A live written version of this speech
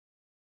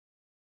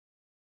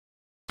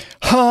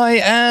Hi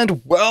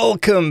and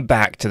welcome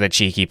back to the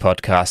Cheeky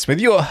Podcast with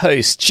your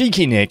hosts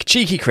Cheeky Nick,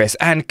 Cheeky Chris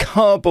and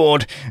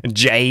Cardboard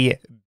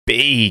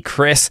JB.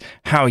 Chris,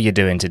 how are you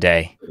doing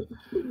today?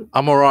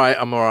 I'm all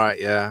right.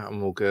 Yeah,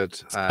 I'm all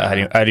good.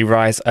 Early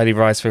rise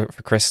for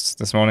Chris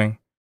this morning.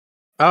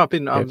 Oh,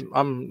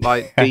 I'm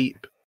like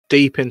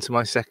deep into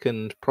my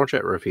second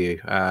project review.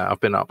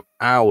 I've been up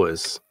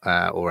hours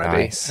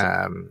already. Nice.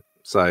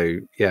 So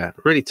yeah,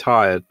 really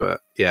tired,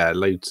 but yeah,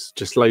 loads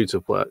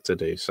of work to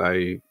do.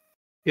 So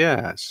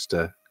yeah, it's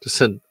just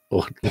an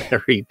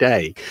ordinary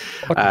day.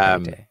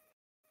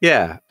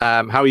 Yeah.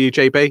 How are you,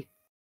 JB?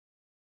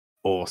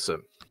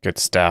 Awesome. Good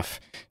stuff.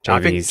 I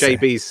think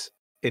JB's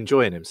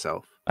enjoying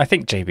himself. I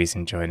think JB's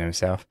enjoying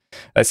himself.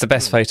 That's the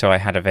best photo I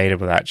had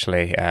available,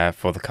 actually,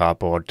 for the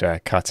cardboard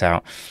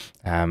cutout.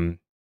 Probably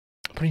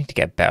need to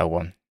get a better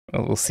one.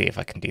 We'll see if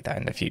I can do that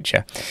in the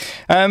future.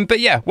 But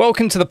yeah,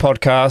 welcome to the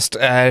podcast.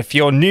 If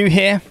you're new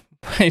here,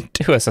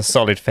 do us a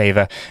solid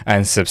favour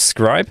and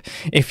subscribe.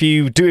 If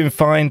you do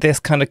find this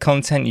kind of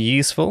content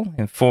useful,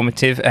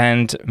 informative,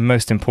 and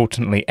most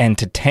importantly,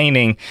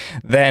 entertaining,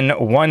 then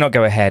why not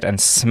go ahead and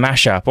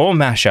smash up, or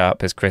mash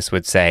up, as Chris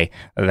would say,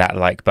 that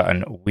like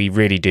button. We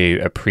really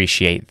do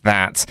appreciate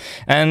that.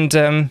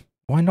 And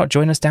why not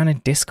join us down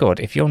in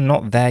Discord? If you're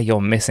not there, you're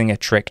missing a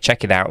trick.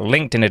 Check it out.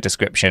 Linked in the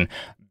description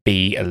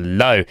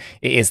below.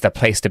 It is the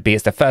place to be.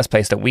 It's the first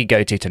place that we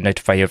go to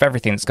notify you of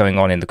everything that's going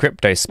on in the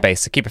crypto space.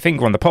 So keep a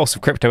finger on the pulse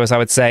of crypto, as I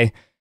would say,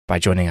 by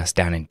joining us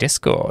down in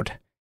Discord.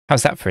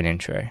 How's that for an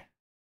intro?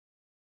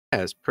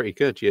 Yeah, it's pretty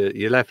good.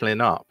 You're leveling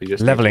up. You're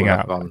just leveling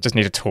up. Just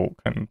need to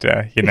talk and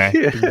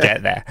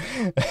get there.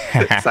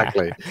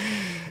 Exactly.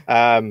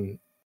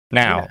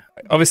 Now,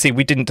 obviously,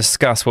 we didn't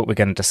discuss what we're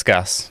going to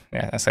discuss.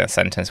 Yeah, that's a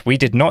sentence. We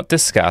did not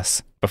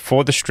discuss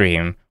before the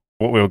stream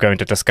what we were going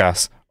to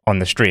discuss on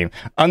the stream.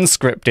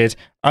 Unscripted,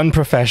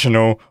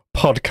 unprofessional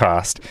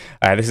podcast.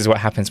 This is what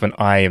happens when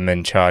I am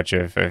in charge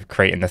of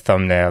creating the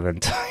thumbnail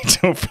and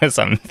title for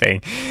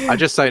something. I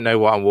just don't know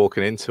what I'm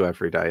walking into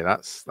every day.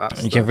 That's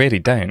You really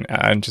don't.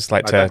 I'd just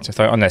like to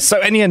throw it on there. So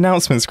any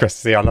announcements, Chris?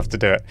 See, I'd love to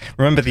do it.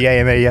 Remember the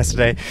AMA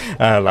yesterday?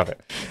 I love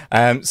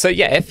it. So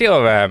yeah, if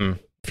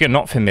you're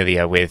not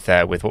familiar with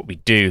what we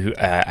do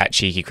at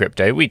Cheeky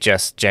Crypto, we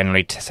just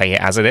generally say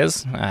it as it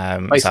is.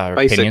 It's our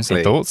opinions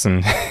and thoughts.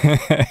 And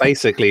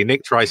basically,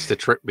 Nick tries to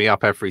trip me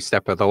up every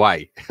step of the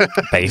way.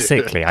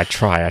 Basically, I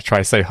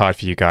try so hard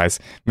for you guys.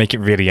 Make it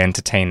really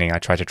entertaining. I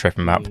try to trip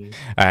him up.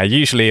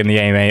 Usually in the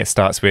AMA, it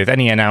starts with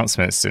any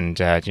announcements, and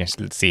just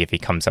let's see if he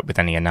comes up with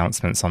any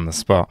announcements on the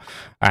spot.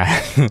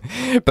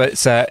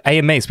 But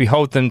AMAs, we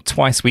hold them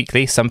twice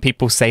weekly. Some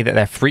people say that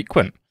they're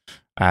frequent.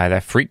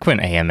 They're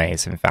frequent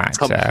AMAs, in fact.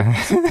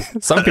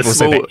 Some people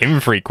say they're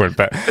infrequent,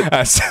 but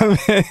some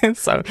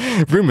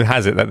rumor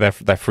has it that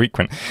they're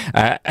frequent.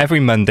 Every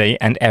Monday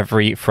and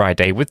every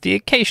Friday, with the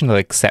occasional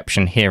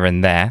exception here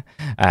and there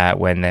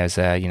when there's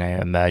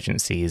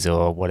emergencies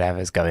or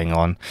whatever's going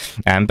on.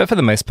 But for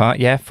the most part,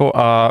 yeah, for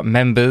our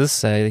members,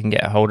 they can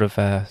get a hold of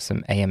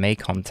some AMA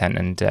content,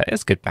 and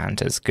it's good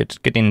banters, good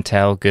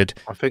intel, good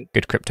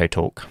crypto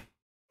talk.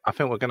 I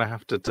think we're going to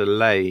have to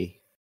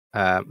delay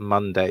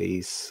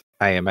Monday's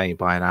AMA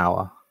by an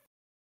hour.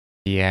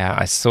 Yeah,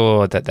 I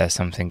saw that there's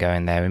something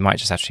going there. We might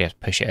just actually have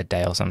to push it a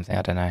day or something.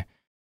 I don't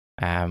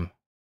know.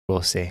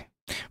 We'll see.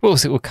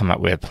 We'll come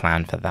up with a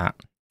plan for that.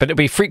 But it'll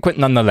be frequent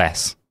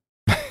nonetheless.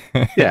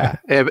 Yeah,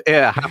 it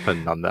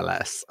happened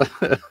nonetheless.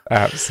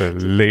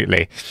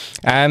 Absolutely.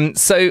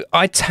 So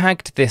I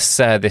tagged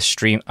this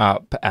stream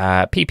up.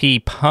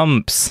 PP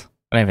Pumps.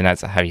 I don't even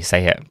know how you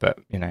say it, but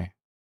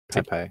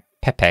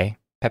Pepe.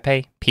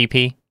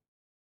 PP.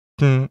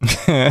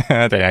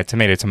 I don't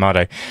know,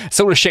 tomato.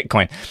 Sort of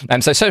shitcoin.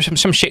 So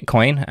some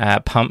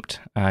shitcoin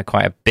pumped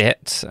quite a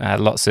bit.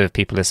 Lots of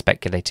people are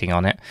speculating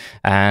on it,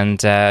 and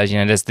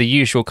there's the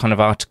usual kind of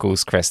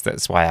articles, Chris.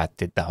 That's why I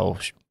did the whole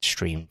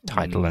stream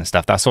title and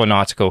stuff. I saw an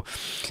article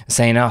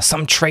saying,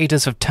 some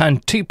traders have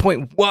turned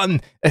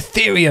 2.1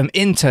 Ethereum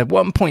into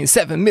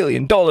 $1.7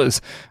 million.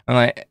 I'm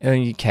like,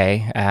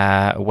 okay,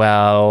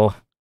 well,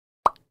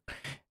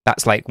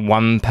 that's like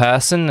one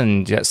person,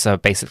 and that's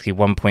basically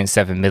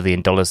 $1.7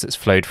 million that's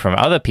flowed from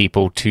other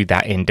people to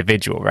that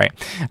individual, right?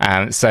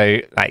 So,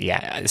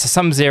 it's a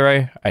sum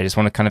zero. I just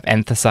want to kind of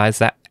emphasize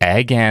that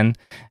again.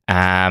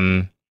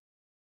 And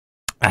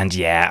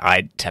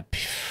yeah,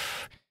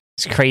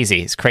 it's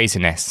crazy. It's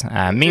craziness.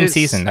 Meme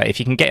season.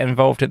 If you can get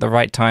involved at the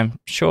right time,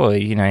 sure,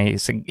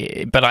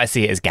 but I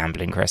see it as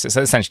gambling, Chris. It's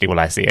essentially what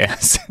I see it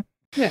as.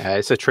 Yeah,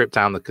 it's a trip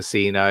down the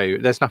casino.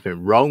 There's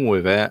nothing wrong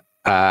with it.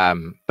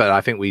 But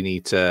I think we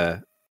need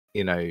to,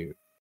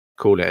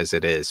 call it as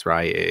it is,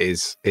 right?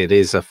 It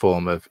is a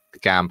form of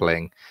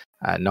gambling.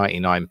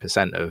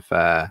 99% of,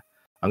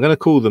 I'm going to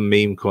call them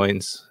meme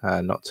coins,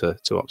 not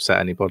to upset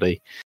anybody.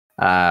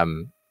 They're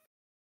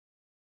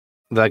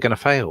going to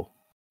fail.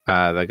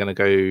 They're going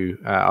to go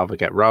either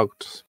get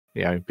rugged,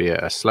 be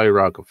it a slow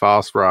rug, a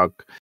fast rug,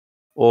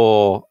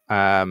 or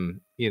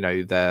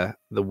the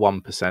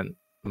 1%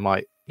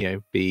 might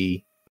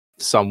be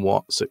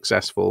somewhat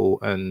successful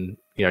and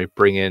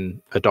bring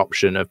in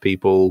adoption of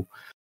people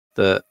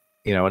that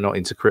are not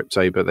into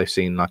crypto, but they've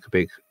seen like a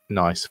big,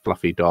 nice,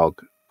 fluffy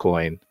dog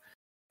coin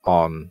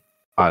on,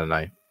 I don't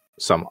know,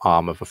 some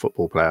arm of a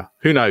football player.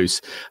 Who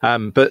knows?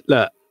 But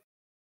look,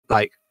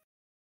 like,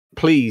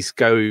 please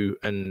go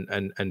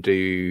and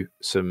do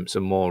some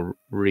more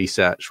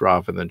research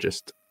rather than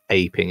just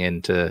aping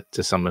into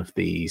some of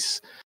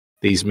these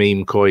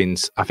meme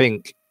coins. I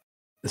think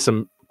there's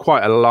some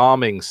quite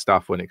alarming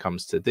stuff when it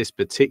comes to this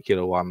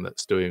particular one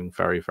that's doing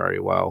very, very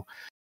well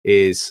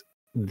is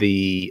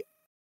the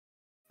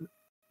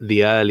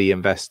early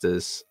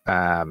investors,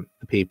 the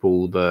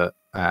people that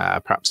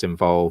perhaps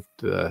involved,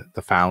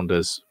 the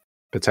founders,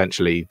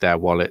 potentially their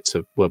wallets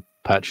were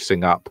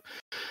purchasing up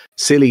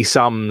silly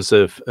sums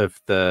of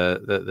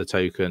the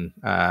token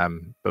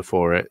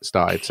before it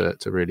started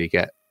to really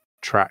get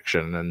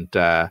traction. And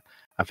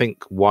I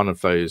think one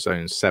of those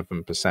owns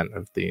 7%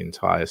 of the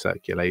entire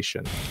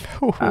circulation.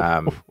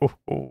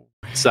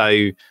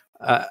 So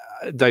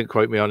don't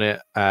quote me on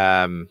it,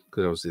 because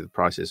obviously the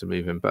prices are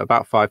moving, but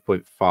about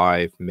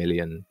 $5.5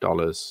 million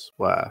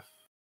worth.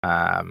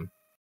 At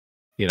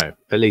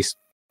least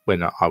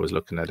when I was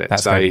looking at it.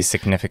 That's going to be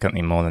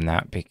significantly more than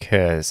that,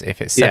 because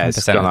if it's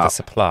 7% of the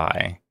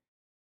supply,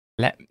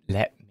 let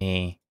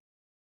me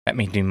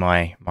do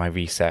my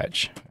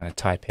research.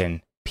 Type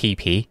in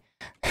PEPE.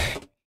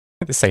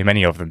 There's so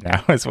many of them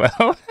now as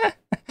well.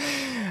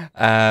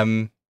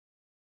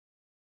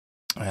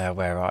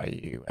 Where are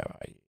you?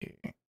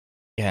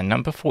 Yeah,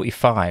 number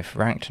 45,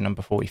 ranked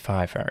number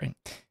 45, Aaron.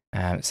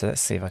 So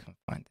let's see if I can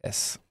find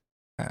this.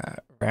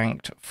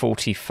 Ranked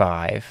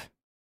 45,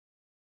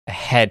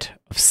 ahead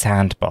of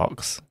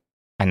Sandbox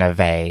and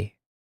Ave.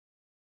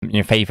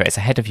 Your favorite, it's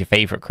ahead of your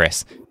favorite,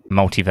 Chris,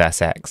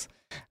 Multiverse X.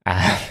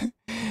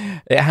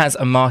 It has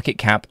a market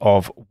cap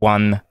of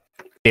 $1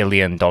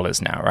 billion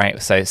now, right?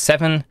 So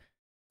 7%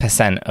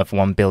 of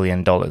 $1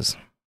 billion.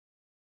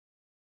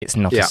 It's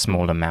not a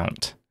small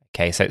amount.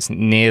 Okay, so it's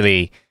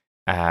nearly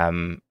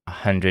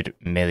 100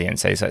 million.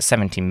 So it's like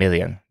 70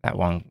 million, that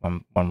one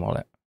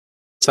wallet.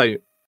 So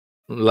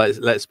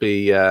let's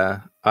be I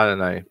don't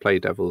know, play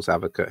devil's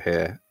advocate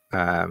here.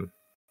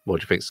 What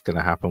do you think is going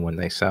to happen when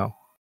they sell?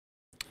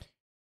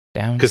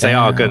 Because they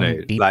are going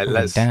to, like,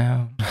 let's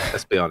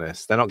be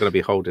honest, they're not going to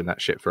be holding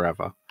that shit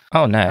forever.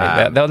 Oh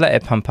no, they'll let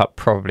it pump up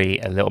probably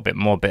a little bit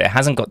more, but it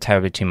hasn't got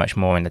terribly too much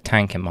more in the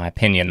tank, in my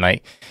opinion.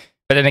 Like,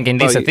 but then again,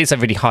 these are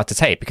really hard to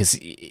take, because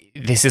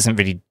this isn't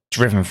really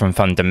driven from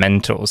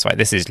fundamentals. Right,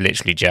 this is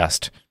literally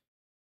just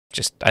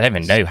I don't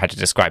even know how to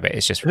describe it.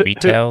 It's just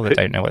retail that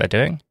don't know what they're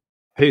doing.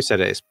 Who said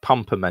it? It's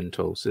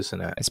pumpamentals,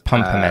 isn't it? It's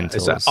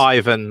pumpamentals. It's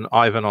Ivan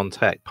on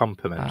tech.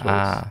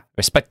 Pumpamentals.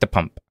 Respect the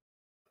pump.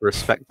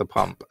 Respect the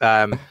pump.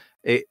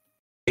 It's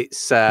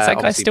is that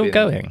guy still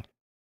going?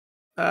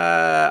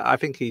 I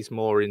think he's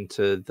more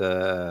into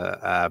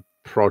the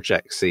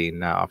project scene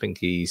now. I think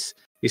he's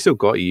still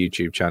got a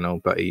YouTube channel,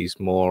 but he's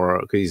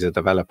more, because he's a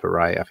developer,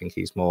 right? I think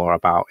he's more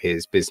about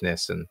his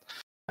business and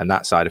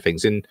that side of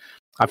things. And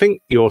I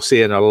think you're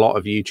seeing a lot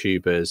of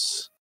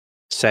YouTubers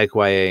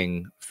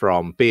segueing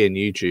from being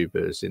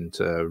YouTubers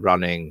into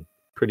running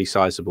pretty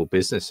sizable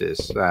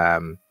businesses,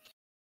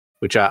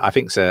 which I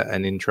think is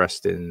an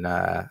interesting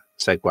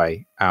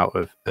segue out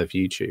of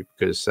YouTube,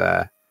 because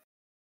I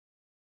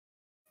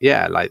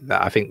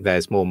think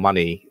there's more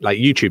money. Like,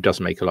 YouTube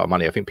doesn't make a lot of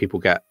money. I think people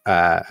get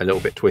a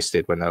little bit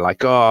twisted when they're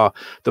like, oh,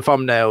 the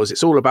thumbnails,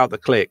 it's all about the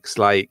clicks.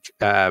 Like,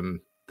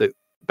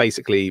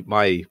 basically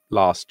my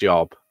last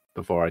job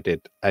before I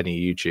did any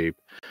YouTube,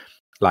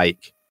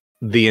 like,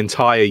 the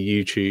entire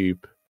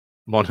YouTube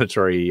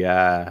monetary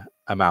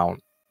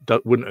amount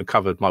wouldn't have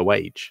covered my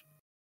wage.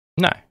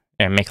 No,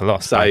 yeah, make a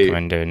loss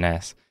when doing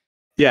this.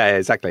 Yeah,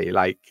 exactly.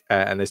 Like,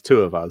 and there's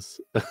two of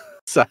us.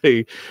 So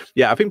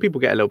yeah, I think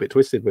people get a little bit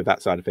twisted with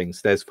that side of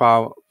things. There's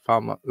far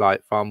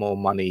more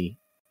money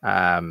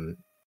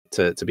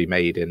to be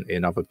made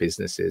in other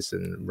businesses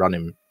and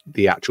running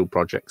the actual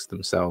projects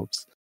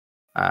themselves.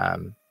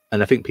 And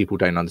I think people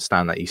don't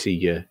understand that. You see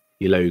your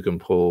Logan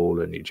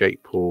Paul and your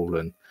Jake Paul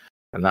and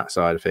that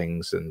side of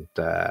things, and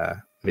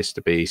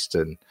Mr. Beast,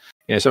 and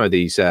some of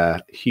these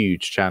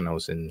huge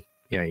channels, and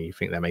you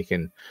think they're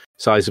making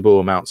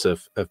sizable amounts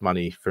of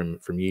money from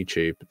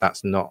YouTube.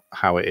 That's not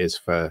how it is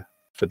for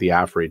the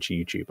average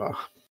YouTuber.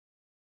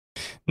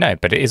 No,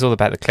 but it is all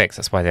about the clicks.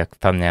 That's why the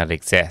thumbnail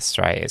exists,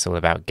 right? It's all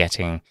about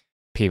getting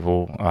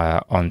people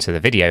onto the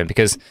video,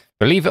 because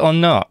believe it or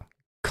not,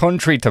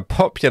 contrary to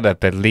popular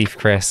belief,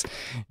 Chris,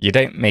 you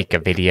don't make a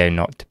video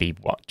not to be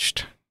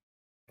watched.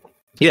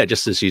 Yeah,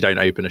 just as you don't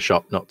open a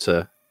shop not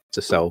to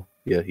sell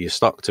your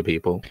stock to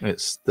people.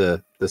 It's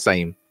the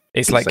same.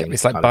 It's like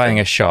buying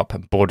a shop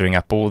and bordering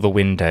up all the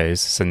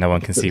windows so no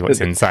one can see what's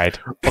inside.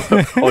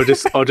 or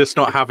just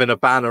not having a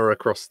banner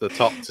across the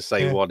top to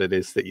say what it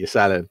is that you're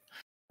selling.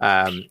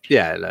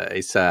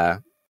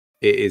 It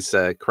is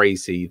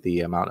crazy the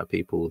amount of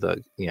people that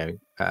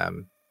I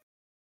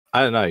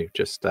don't know,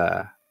 just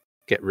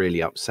get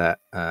really upset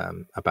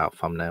about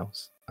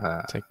thumbnails.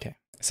 It's okay.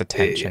 It's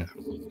attention.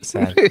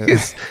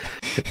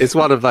 It's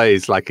one of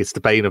those, like, it's the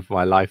bane of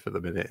my life at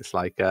the minute. It's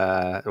like,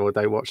 well,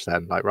 don't watch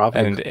then. Like,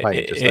 rather than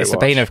complain, just it's don't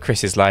the bane watch. of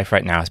Chris's life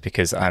right now. It's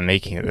because I'm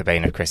making it the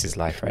bane of Chris's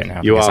life right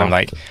now. You Because are. I'm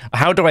like,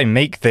 how do I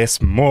make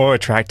this more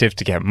attractive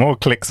to get more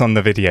clicks on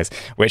the videos?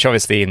 Which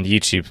obviously in the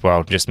YouTube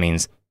world just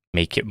means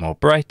make it more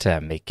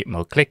brighter, make it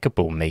more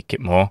clickable, make it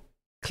more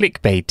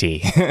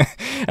clickbaity.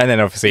 And then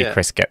obviously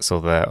Chris gets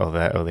all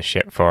the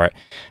shit for it.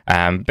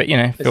 But you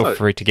know, feel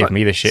free to give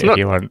me the shit if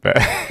you want. But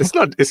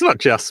it's not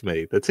just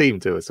me. The team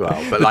do as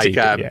well. But like,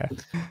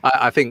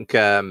 I think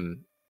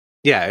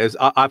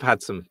I've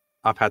had some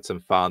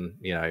fun.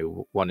 You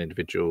know, one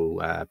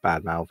individual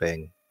bad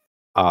mouthing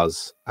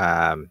us.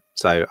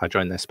 So I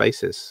joined their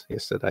spaces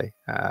yesterday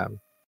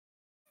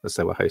as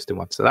they were hosting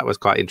one. So that was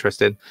quite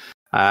interesting.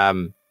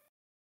 Got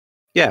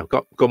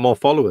more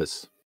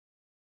followers.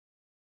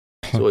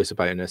 It's always a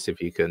bonus if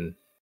you can,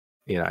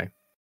 you know,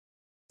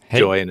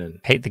 join and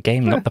hate the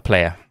game, not the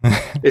player.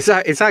 It's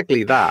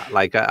exactly that.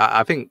 Like,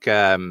 I think, you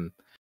know,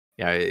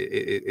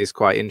 it's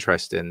quite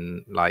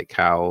interesting, like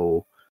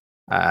how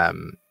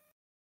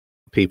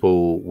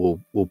people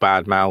will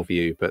badmouth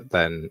you, but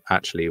then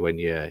actually when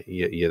you're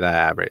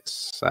there,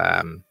 it's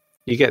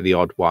you get the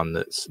odd one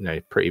that's, you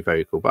know, pretty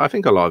vocal. But I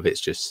think a lot of it's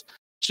just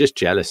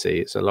jealousy.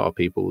 It's a lot of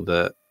people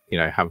that, you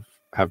know,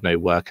 have no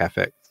work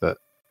ethic, that,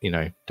 you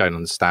know, don't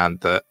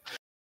understand that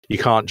you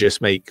can't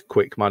just make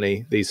quick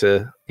money. These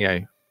are, you know,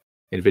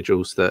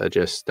 individuals that are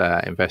just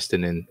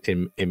investing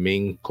in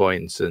meme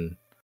coins and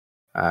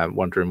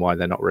wondering why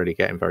they're not really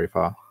getting very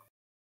far.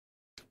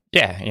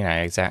 Yeah, you know,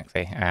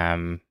 exactly.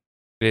 It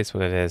is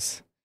what it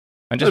is.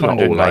 I'm just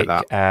wondering, like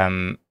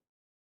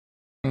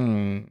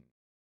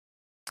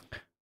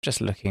just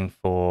looking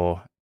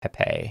for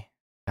PEPE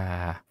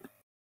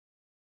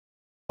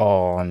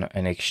on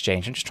an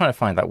exchange. I'm just trying to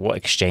find like what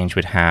exchange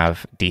would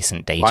have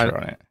decent data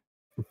on it.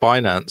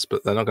 Binance,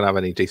 but they're not going to have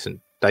any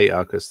decent data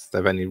because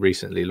they've only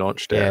recently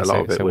launched it. Yeah, a lot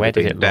of it would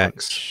have been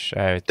Dex.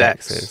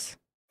 Dex.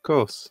 Of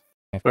course.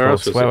 Where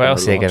else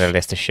are you going to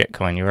list a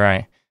shitcoin? You're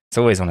right. It's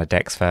always on a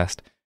Dex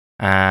first.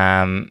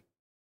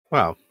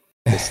 Well,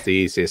 it's the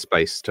easiest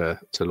place to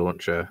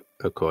launch a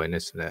coin,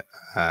 isn't it?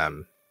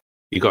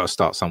 You got to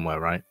start somewhere,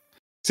 right?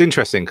 It's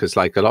interesting because,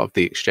 like, a lot of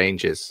the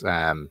exchanges,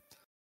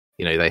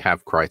 you know, they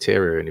have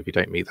criteria, and if you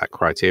don't meet that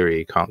criteria,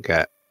 you can't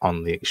get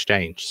on the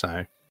exchange.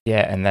 So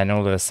yeah, and then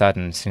all of a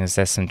sudden, as soon as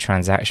there's some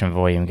transaction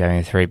volume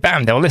going through,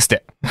 bam, they'll list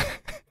it.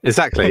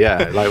 Exactly,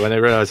 yeah. Like when they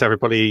realize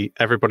everybody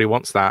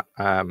wants that,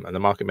 and the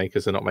market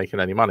makers are not making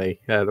any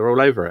money, yeah, they're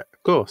all over it.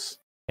 Of course.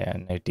 Yeah,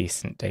 no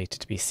decent data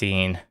to be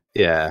seen.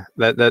 Yeah,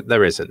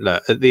 there isn't.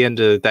 Look, at the end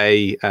of the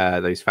day,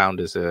 those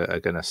founders are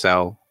going to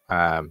sell.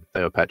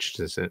 They were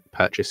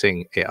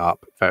purchasing it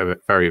up very,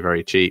 very,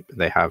 very cheap.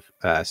 They have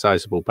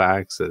sizable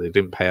bags that they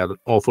didn't pay an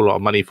awful lot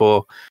of money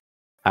for.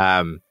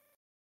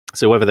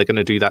 So whether they're going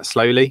to do that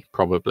slowly,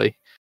 probably.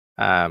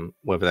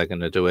 Whether they're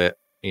going to do it,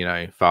 you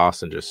know,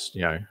 fast and just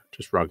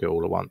rug it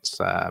all at once,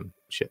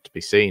 shit to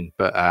be seen.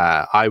 But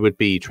I would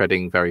be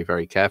treading very,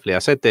 very carefully. I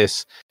said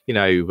this, you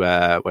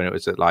know, when it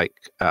was at like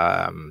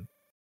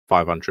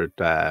 500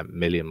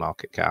 million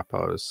market cap.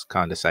 I was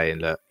kind of saying,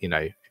 look, you know,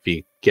 if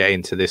you get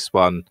into this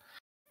one,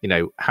 you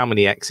know, how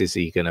many X's are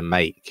you going to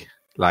make?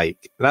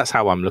 Like, that's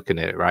how I'm looking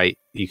at it, right?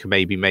 You can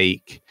maybe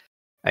make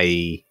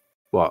a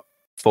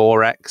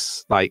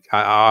 4x. Like,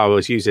 I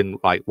was using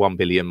like 1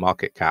 billion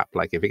market cap.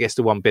 Like, if it gets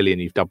to 1 billion,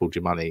 you've doubled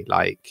your money.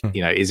 Like,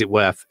 you know, is it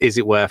worth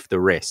the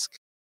risk?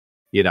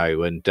 You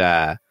know, and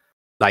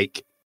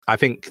like, I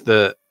think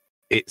that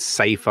it's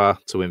safer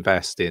to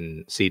invest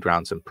in seed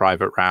rounds and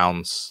private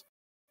rounds.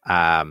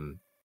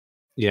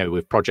 You know,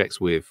 with projects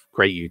with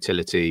great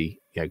utility,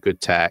 you know,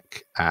 good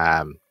tech,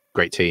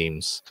 great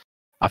teams.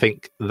 I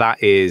think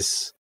that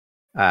is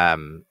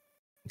going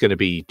to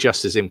be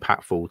just as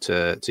impactful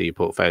to your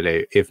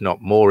portfolio, if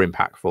not more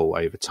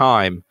impactful over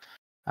time,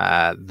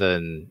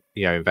 than,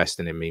 you know,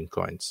 investing in meme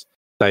coins.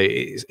 So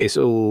it's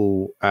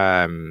all.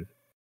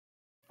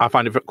 I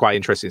find it quite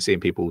interesting seeing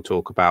people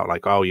talk about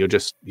like, oh, you're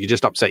just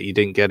upset you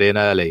didn't get in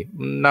early.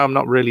 No, I'm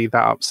not really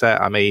that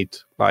upset. I made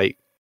like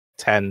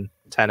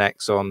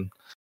 10x on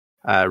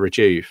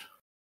Rejuve.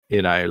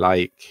 You know,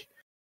 like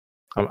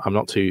I'm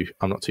not too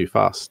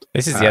fast.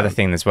 This is the other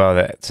thing as well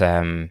that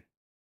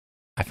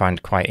I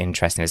find quite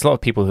interesting. There's a lot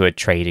of people who are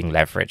trading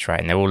leverage, right?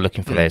 And they're all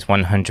looking for those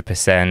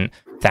 100%,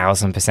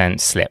 1000%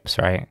 slips,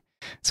 right?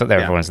 That's what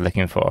everyone's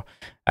looking for.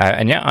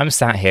 And yeah, I'm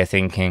sat here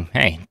thinking,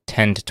 hey,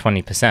 10 to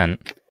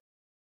 20%,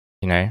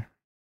 you know,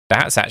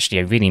 that's actually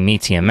a really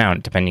meaty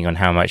amount depending on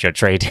how much you're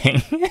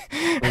trading,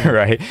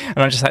 right? And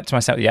I'm just like to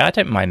myself, yeah, I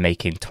don't mind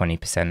making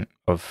 20%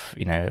 of,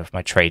 you know, of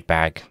my trade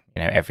bag,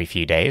 you know, every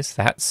few days.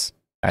 That's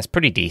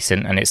pretty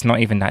decent, and it's not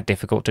even that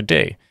difficult to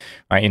do,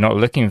 right? You're not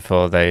looking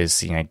for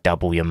those, you know,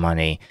 double your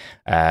money,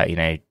 you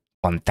know,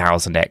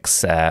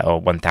 1000x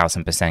or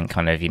 1000%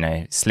 kind of, you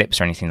know,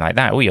 slips or anything like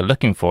that. All you're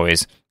looking for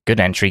is good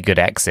entry, good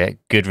exit,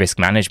 good risk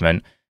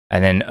management,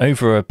 and then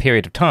over a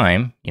period of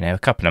time, you know, a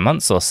couple of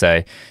months or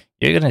so,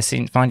 you're going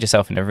to find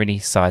yourself in a really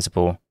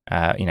sizable,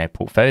 you know,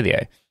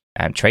 portfolio.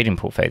 trading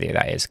portfolio,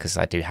 that is, because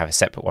I do have a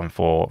separate one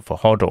for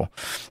HODL.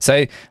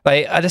 So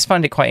like, I just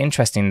find it quite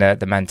interesting,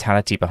 the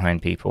mentality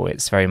behind people.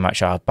 It's very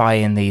much, buy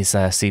in these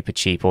super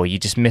cheap, or you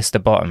just missed the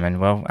bottom.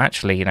 And well,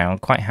 actually, I'm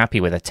quite happy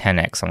with a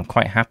 10x. I'm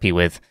quite happy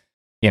with,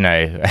 a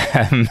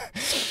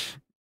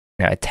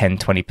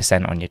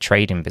 10-20% on your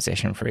trading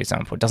position, for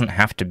example. It doesn't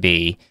have to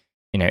be,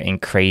 in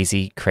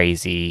crazy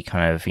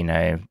kind of,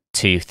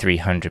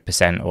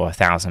 200-300% or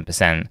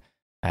 1,000%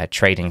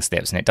 trading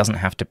slips, and it doesn't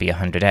have to be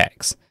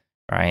 100x.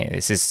 Right,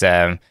 this is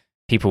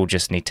people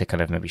just need to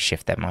kind of maybe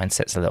shift their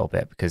mindsets a little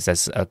bit, because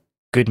there's a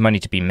good money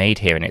to be made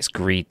here, and it's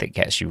greed that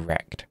gets you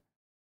wrecked.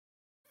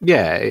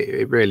 Yeah,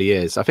 it really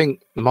is. I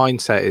think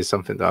mindset is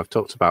something that I've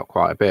talked about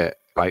quite a bit.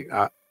 Like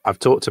I've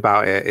talked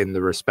about it in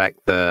the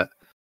respect that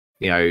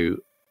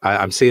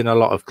I'm seeing a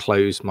lot of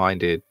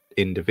closed-minded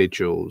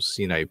individuals,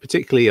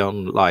 particularly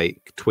on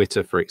like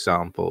Twitter, for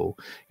example.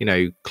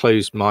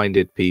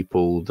 Closed-minded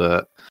people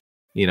that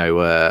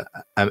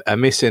are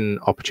missing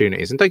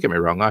opportunities. And don't get me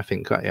wrong, I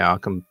think I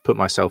can put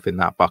myself in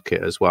that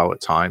bucket as well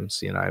at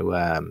times.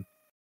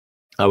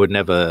 I would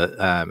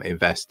never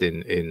invest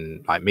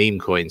in like meme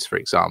coins, for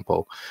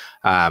example.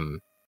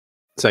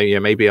 So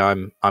maybe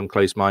I'm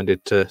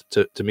close-minded to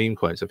meme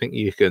coins. I think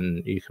you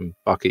can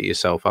bucket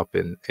yourself up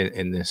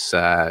in this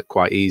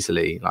quite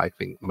easily. Like, I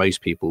think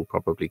most people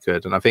probably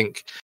could, and I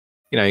think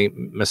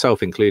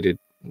myself included.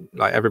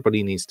 Like,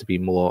 everybody needs to be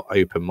more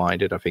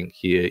open-minded. I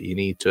think you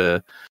need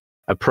to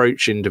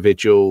approach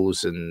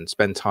individuals and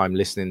spend time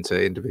listening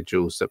to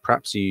individuals that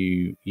perhaps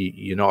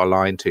you're not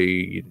aligned to,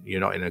 you're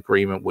not in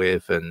agreement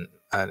with, and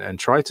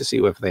try to see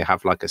whether they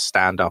have like a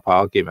stand-up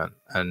argument.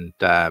 And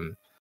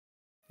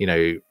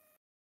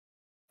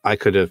I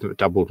could have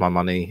doubled my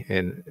money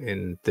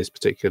in this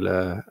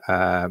particular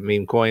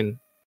meme coin,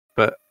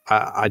 but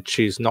I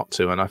choose not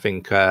to. And I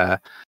think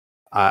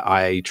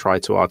I try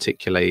to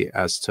articulate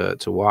as to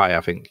why.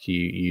 I think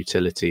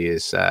utility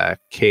is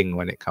king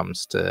when it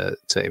comes to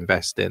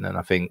invest in, and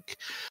I think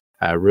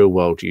real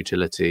world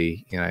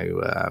utility,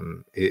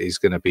 is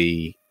going to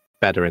be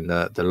better in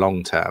the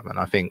long term. And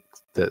I think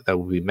that there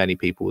will be many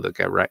people that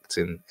get wrecked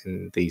in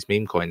these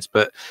meme coins.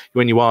 But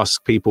when you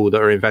ask people that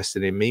are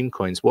invested in meme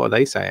coins, what are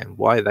they saying?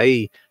 Why are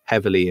they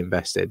heavily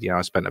invested?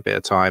 I spent a bit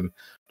of time,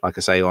 like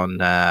I say, on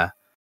a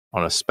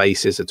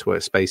Twitter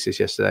Spaces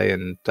yesterday,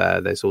 and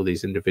there's all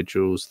these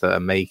individuals that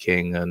are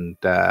making and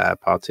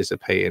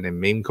participating in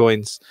meme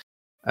coins,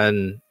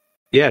 and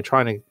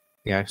trying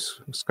to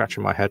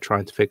scratching my head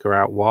trying to figure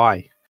out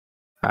why.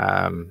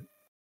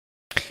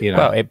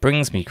 Well, it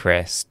brings me,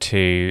 Chris,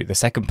 to the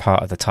second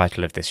part of the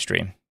title of this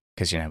stream,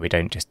 because we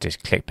don't just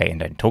clickbait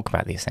and don't talk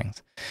about these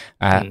things.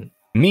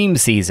 Meme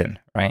season,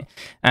 right?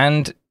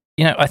 And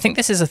I think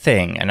this is a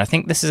thing, and I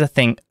think this is a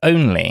thing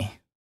only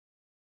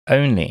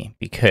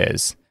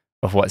because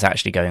of what's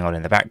actually going on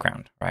in the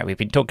background, right? We've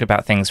been talking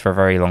about things for a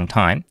very long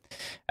time,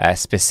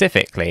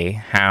 specifically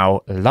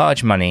how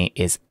large money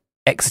is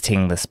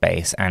exiting the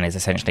space and is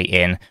essentially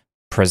in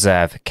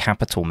preserve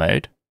capital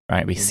mode,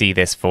 right? We see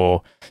this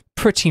for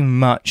pretty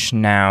much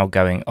now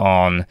going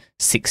on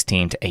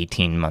 16 to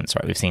 18 months,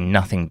 right? We've seen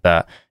nothing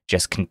but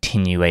just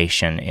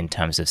continuation in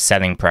terms of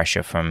selling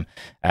pressure from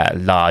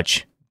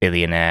large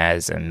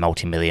billionaires and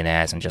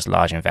multimillionaires and just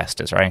large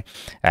investors, right?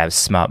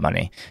 Smart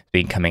money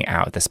being coming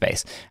out of the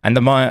space, and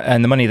the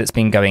money that's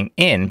been going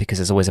in, because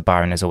there's always a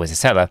buyer and there's always a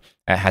seller,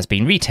 has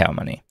been retail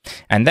money,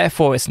 and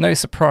therefore it's no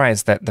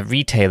surprise that the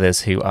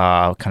retailers who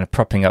are kind of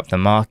propping up the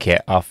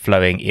market are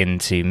flowing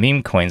into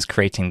meme coins,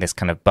 creating this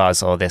kind of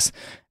buzz, or this,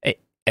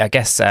 I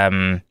guess,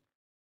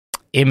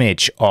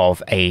 image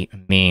of a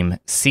meme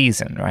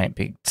season, right?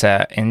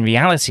 But in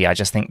reality, I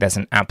just think there's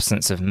an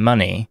absence of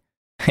money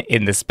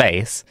in the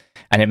space,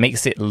 and it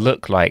makes it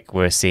look like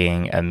we're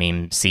seeing a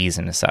meme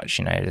season as such.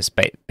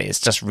 It's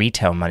just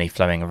retail money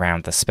flowing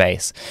around the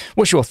space.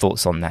 What's your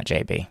thoughts on that,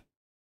 JB?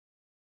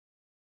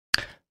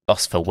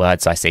 Lost for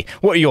words, I see.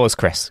 What are yours,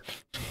 Chris?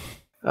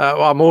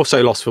 Well, I'm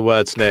also lost for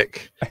words,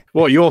 Nick.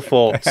 What are your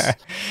thoughts? Well,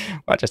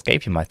 I just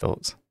gave you my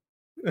thoughts.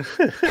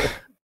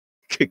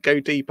 Go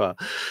deeper.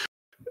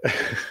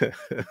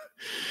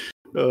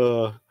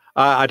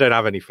 I don't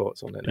have any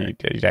thoughts on it. No.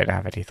 You don't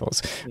have any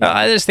thoughts. No.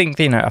 I just think,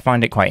 I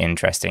find it quite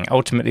interesting.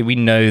 Ultimately, we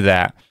know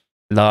that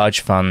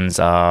large funds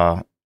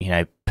are,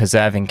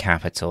 preserving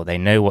capital. They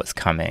know what's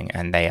coming,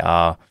 and they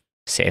are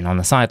sitting on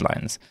the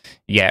sidelines.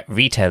 Yet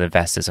retail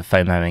investors are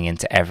FOMOing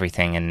into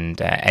everything and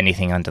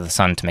anything under the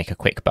sun to make a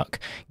quick buck.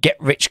 Get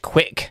rich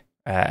quick,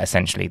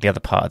 essentially, the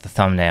other part of the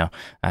thumbnail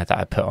that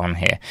I put on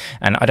here.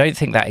 And I don't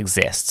think that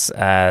exists.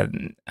 I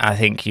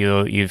think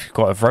you've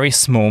got a very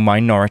small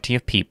minority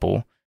of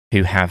people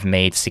who have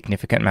made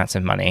significant amounts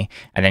of money,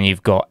 and then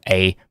you've got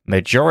a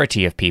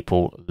majority of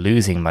people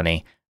losing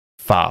money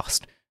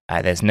fast.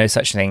 There's no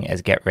such thing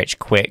as get rich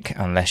quick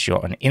unless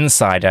you're an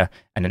insider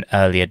and an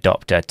early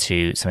adopter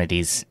to some of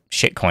these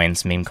shit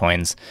coins, meme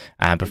coins,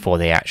 before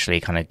they actually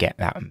kind of get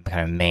that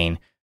kind of main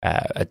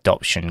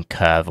adoption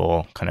curve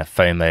or kind of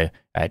FOMO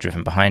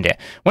driven behind it.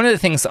 One of the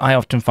things that I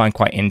often find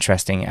quite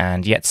interesting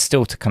and yet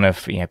still to kind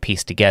of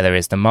piece together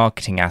is the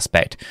marketing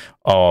aspect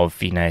of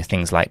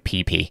things like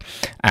PEPE.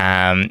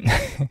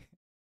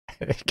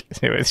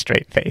 With a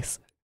straight face.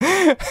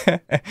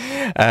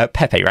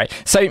 PEPE, right?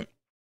 So,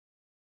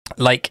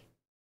 like,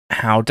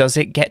 how does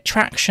it get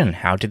traction?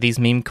 How do these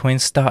meme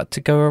coins start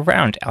to go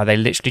around? Are they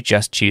literally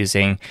just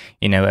choosing,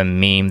 a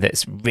meme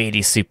that's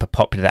really super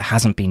popular that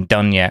hasn't been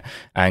done yet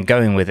and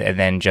going with it, and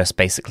then just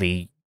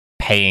basically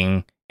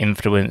paying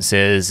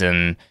influencers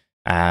and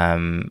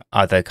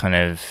other kind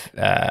of,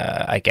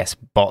 I guess,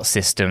 bot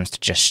systems to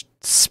just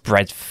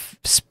spread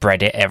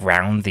it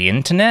around the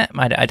internet?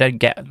 I don't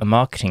get the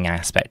marketing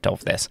aspect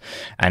of this,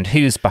 and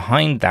who's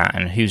behind that,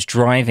 and who's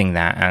driving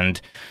that,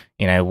 and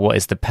what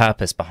is the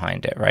purpose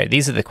behind it, right?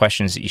 These are the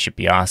questions that you should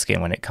be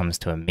asking when it comes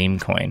to a meme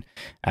coin.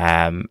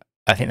 I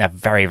think they're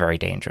very, very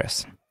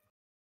dangerous.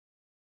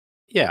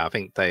 Yeah, I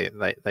think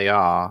they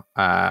are.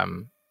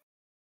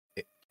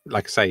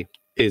 Like I say,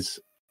 is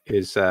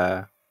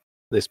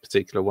this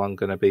particular one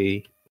going to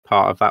be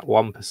part of that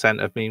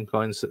 1% of meme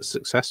coins that's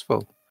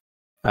successful?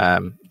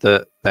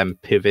 That then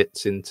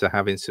pivots into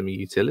having some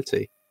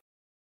utility.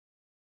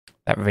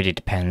 That really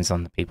depends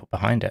on the people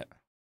behind it.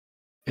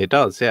 It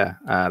does, yeah.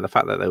 The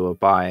fact that they were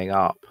buying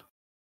up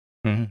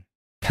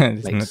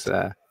makes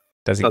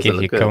doesn't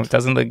look good.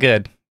 Doesn't look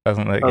good.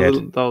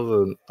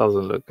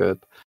 Doesn't look good.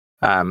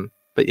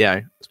 But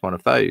yeah, it's one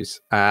of those.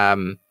 Yeah,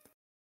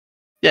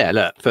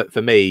 look,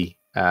 for me,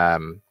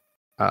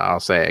 I'll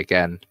say it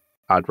again.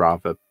 I'd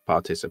rather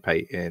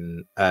participate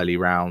in early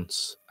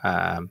rounds.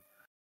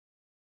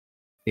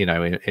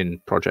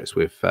 In projects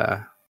with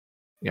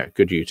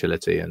good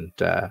utility and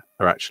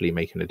are actually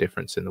making a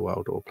difference in the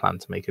world, or plan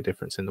to make a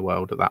difference in the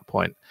world at that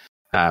point.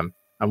 And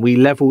we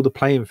level the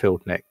playing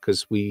field, Nick,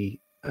 because we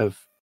have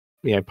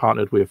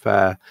partnered with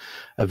a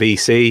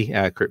VC,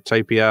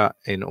 Cryptopia,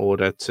 in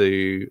order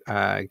to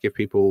give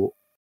people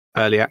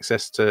early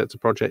access to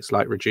projects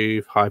like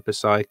Rejuve,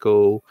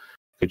 Hypercycle,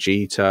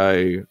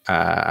 Cogito,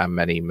 and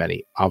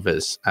many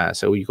others.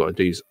 So all you've got to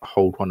do is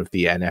hold one of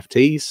the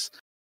NFTs,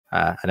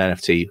 an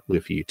NFT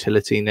with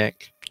utility,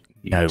 Nick.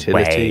 Utility. No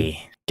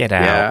way. Get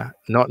out. Yeah,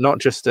 not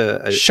just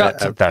shut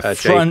the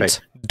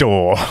front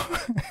door.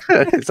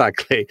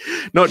 Exactly.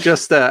 Not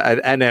just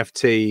an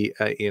NFT,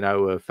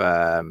 of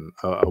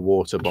a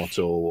water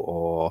bottle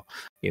or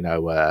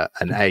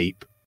an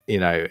ape.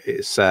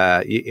 It's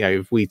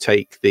if we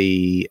take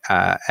the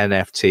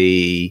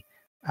NFT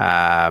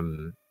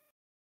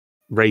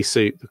race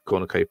suit, the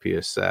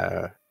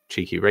Cornucopias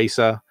cheeky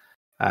racer,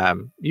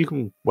 you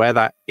can wear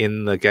that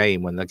in the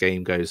game when the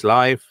game goes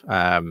live,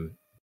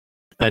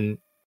 and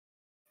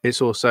it's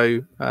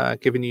also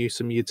giving you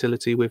some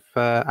utility with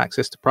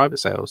access to private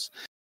sales.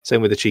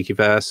 Same with the Cheeky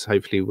Verse.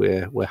 Hopefully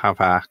we'll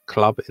have our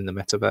club in the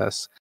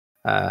metaverse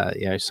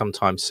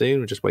sometime soon.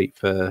 We'll just wait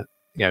for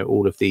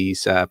all of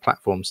these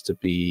platforms to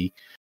be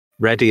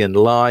ready and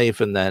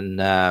live, and then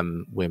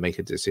we'll make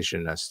a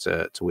decision as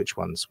to which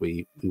ones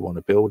we want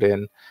to build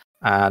in.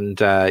 And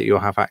you'll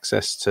have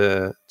access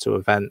to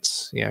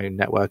events,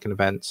 networking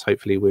events,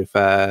 hopefully with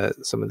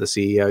some of the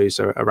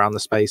CEOs around the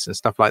space and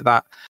stuff like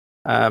that.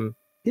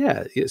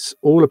 Yeah, it's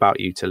all about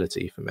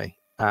utility for me,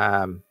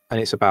 and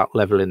it's about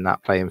leveling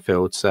that playing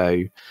field.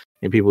 So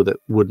people that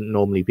wouldn't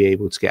normally be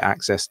able to get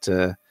access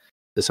to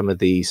some of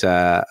these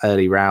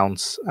early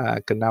rounds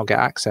can now get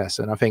access.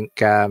 And I think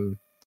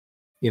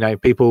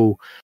people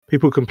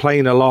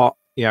complain a lot,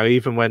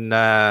 even when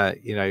I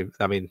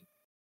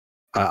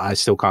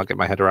still can't get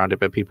my head around it,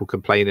 but people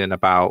complaining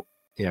about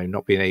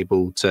not being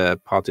able to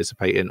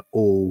participate in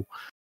all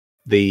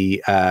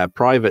the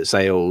private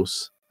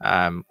sales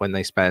when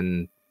they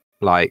spend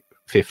like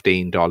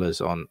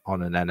 $15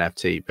 on an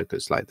NFT,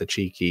 because like the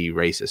cheeky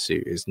racer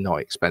suit is not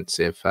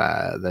expensive.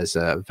 There's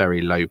a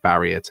very low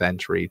barrier to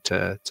entry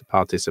to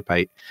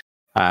participate,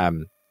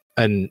 and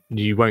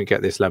you won't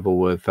get this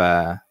level of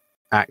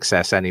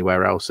access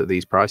anywhere else at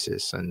these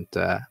prices. And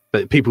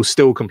but people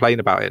still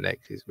complain about it,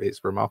 Nick.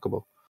 It's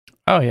remarkable.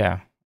 Oh yeah,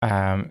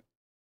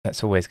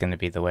 that's always going to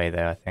be the way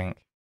there, I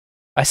think.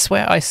 I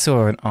swear I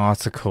saw an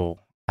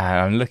article, and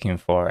I'm looking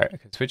for it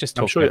because we're just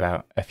talking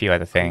about a few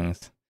other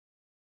things.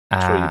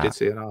 I'm sure you did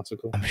see an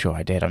article. I'm sure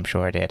I did.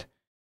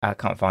 I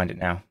can't find it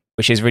now,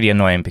 which is really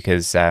annoying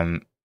because I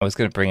was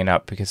going to bring it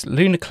up because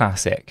Lunar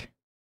Classic.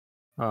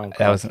 Oh,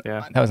 that was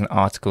an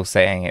article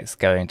saying it's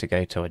going to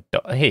go to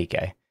Here you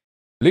go.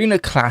 Lunar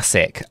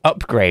Classic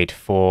upgrade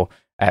for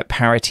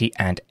parity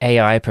and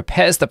AI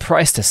prepares the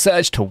price to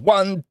surge to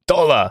 $1.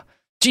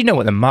 Do you know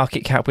what the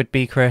market cap would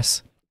be,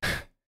 Chris?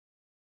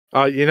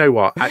 You know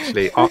what?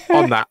 Actually,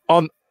 on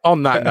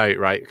that note,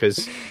 right?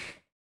 Because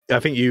I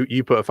think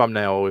you put a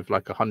thumbnail with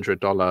like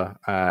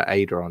 $100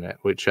 ADA on it,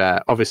 which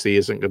obviously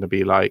isn't going to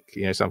be like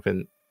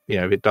something.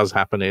 If it does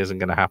happen, it isn't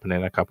going to happen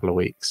in a couple of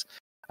weeks.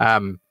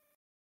 And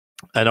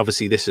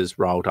obviously, this has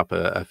rolled up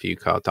a few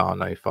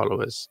Cardano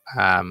followers.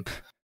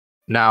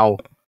 Now,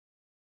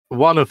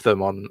 one of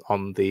them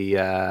on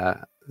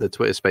the the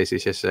Twitter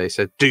Spaces yesterday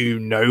said, "Do you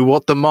know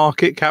what the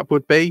market cap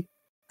would be?"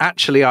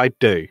 Actually, I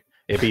do.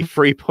 It'd be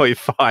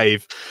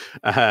 3.5.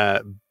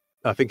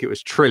 I think it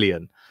was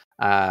trillion.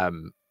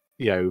 For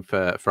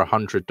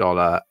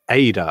 $100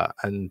 ADA,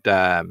 and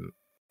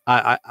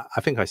I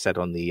think I said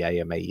on the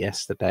AMA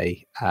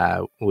yesterday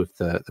with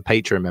the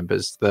Patreon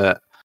members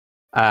that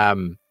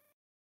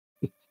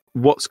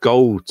what's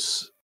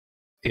gold's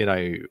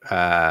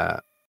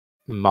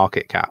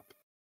market cap?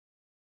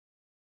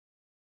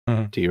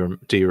 Do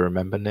you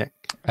remember, Nick?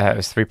 It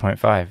was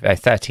 3.5,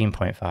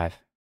 13.5.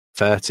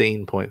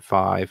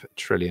 $13.5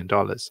 trillion.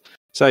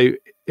 So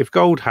if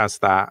gold has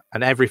that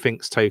and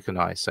everything's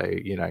tokenized, so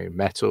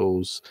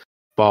metals,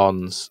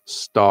 bonds,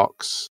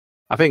 stocks,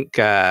 I think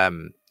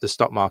the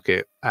stock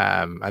market,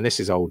 and this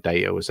is old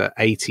data, was at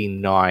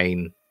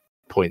 89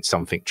 point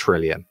something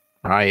trillion,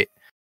 right?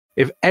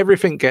 If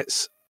everything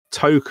gets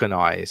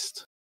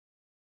tokenized,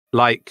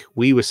 like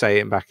we were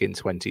saying back in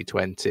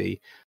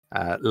 2020,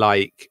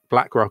 like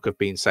BlackRock have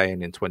been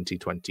saying in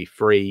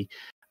 2023,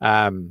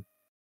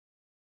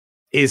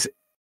 is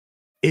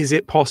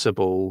it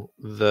possible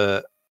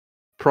that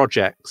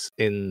projects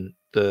in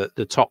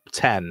the top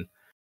 10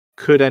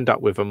 could end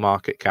up with a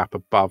market cap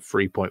above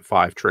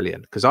 3.5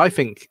 trillion? Because I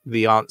think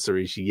the answer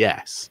is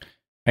yes.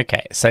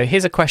 Okay, so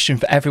here's a question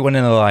for everyone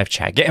in the live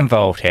chat. Get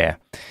involved here.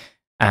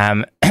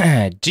 Do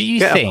you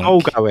think...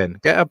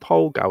 Get a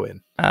poll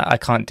going. I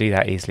can't do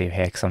that easily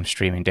here because I'm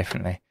streaming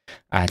differently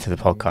to the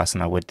podcast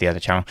than I would the other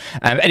channel.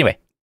 Anyway,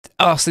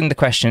 asking the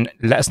question,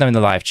 let us know in the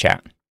live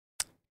chat.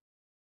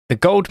 The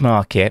gold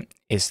market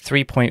is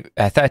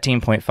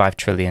 $13.5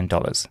 trillion.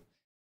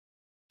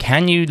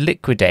 Can you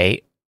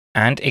liquidate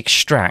and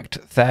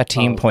extract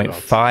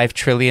 $13.5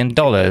 trillion?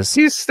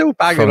 He's still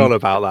banging on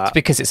about that. It's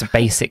because it's a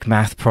basic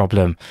math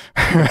problem,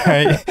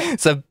 right?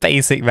 It's a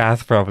basic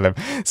math problem.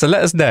 So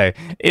let us know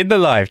in the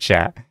live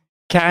chat.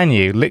 Can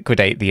you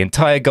liquidate the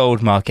entire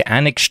gold market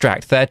and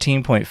extract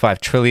 $13.5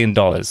 trillion?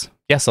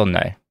 Yes or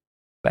no?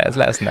 Let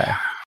us know.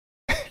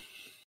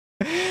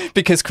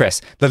 Because,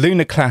 Chris, the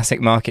Lunar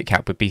Classic market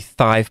cap would be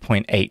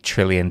 $5.8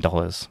 trillion.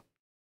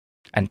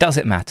 And does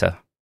it matter?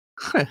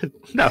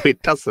 No,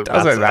 it doesn't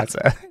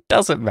matter.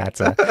 Doesn't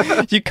matter.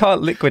 You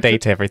can't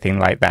liquidate everything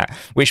like that,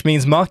 which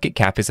means market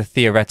cap is a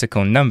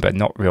theoretical number,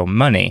 not real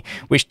money.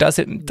 Which does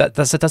it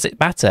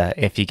matter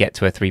if you get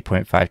to a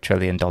 $3.5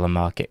 trillion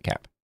market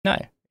cap? No,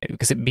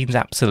 because it means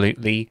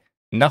absolutely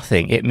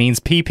nothing. It means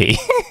PEPE.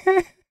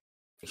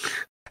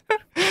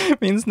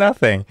 Means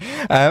nothing.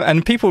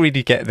 And people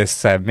really get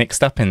this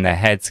mixed up in their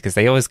heads because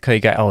they always go,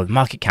 oh,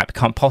 market cap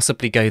can't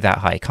possibly go that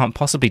high, can't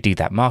possibly do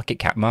that. Market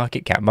cap.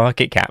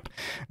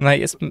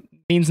 Like, it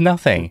means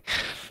nothing.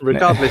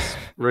 Regardless,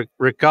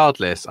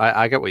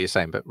 I get what you're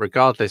saying, but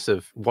regardless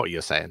of what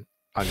you're saying,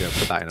 I'm going to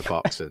put that in a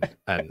box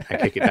and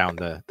kick it down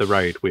the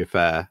road with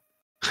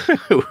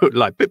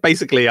like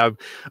basically I'm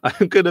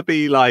going to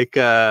be like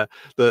the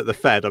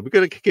Fed. I'm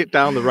going to kick it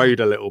down the road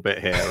a little bit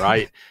here,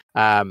 right?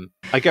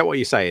 I get what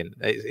you're saying.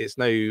 It's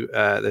no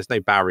there's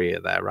no barrier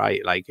there,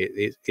 right? Like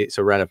it's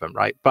irrelevant,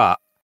 right? But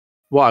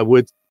what I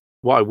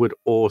would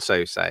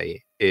also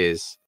say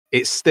is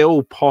it's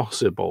still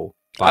possible.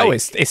 Like,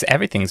 it's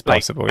everything's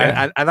possible,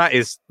 yeah. And that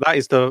is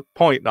the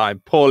point that I'm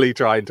poorly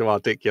trying to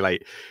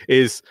articulate.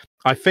 Is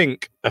I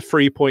think a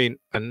 3 point,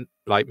 and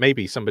like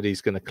maybe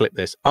somebody's going to clip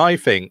this. I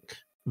think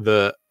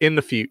that in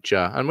the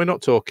future, and we're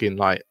not talking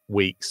like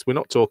weeks, we're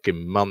not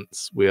talking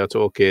months, we are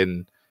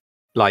talking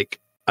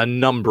like a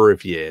number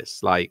of years,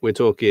 like we're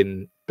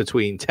talking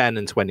between 10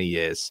 and 20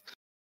 years.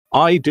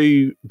 I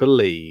do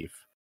believe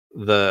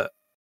that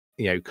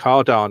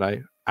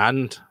Cardano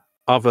and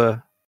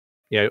other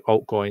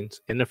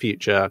altcoins in the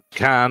future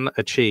can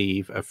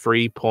achieve a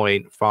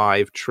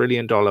 $3.5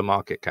 trillion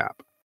market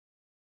cap.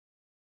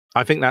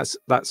 I think that's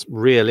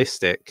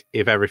realistic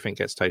if everything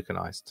gets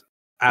tokenized,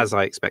 as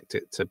I expect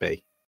it to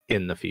be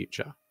in the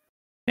future.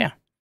 Yeah,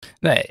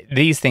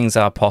 these things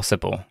are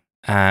possible,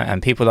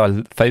 and people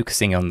are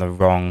focusing on the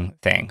wrong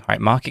thing.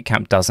 Right, market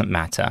cap doesn't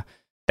matter.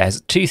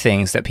 There's two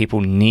things that people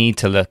need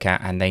to look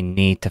at and they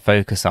need to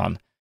focus on.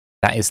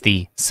 That is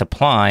the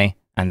supply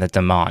and the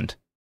demand.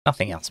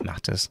 Nothing else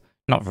matters.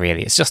 Not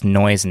really. It's just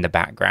noise in the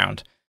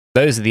background.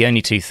 Those are the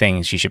only two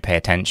things you should pay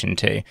attention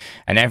to.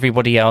 And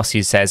everybody else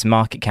who says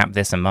market cap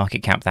this and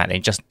market cap that, they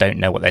just don't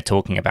know what they're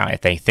talking about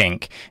if they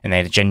think and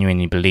they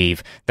genuinely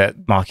believe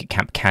that market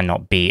cap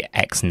cannot be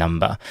X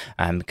number,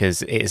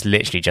 because it is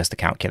literally just a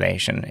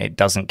calculation. It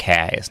doesn't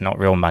care. It's not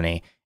real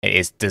money. It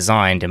is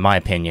designed, in my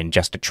opinion,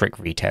 just to trick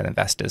retail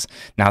investors.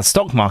 Now, the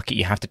stock market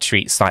you have to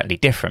treat slightly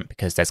different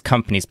because there's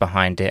companies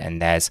behind it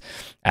and there's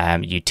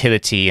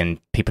utility and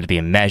people are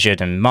being measured,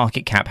 and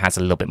market cap has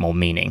a little bit more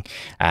meaning.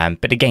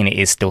 But again, it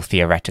is still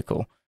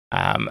theoretical.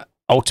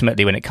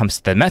 Ultimately, when it comes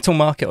to the metal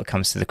market or it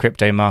comes to the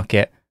crypto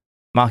market,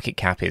 market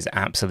cap is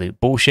absolute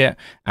bullshit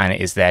and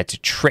it is there to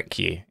trick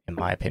you, in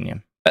my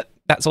opinion. But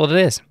that's all it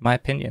is, my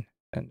opinion.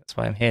 And that's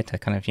why I'm here to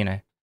kind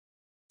of,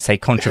 say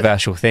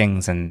controversial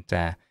things and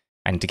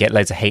to get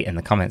loads of hate in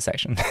the comment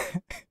section.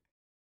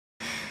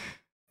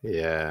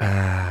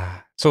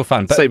 Yeah. It's all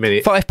fun. But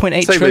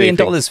 $5.8 trillion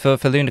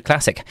for Lunar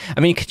Classic. I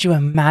mean, could you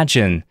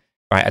imagine,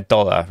 right,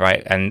 $1,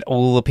 right? And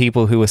all the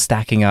people who are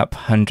stacking up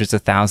hundreds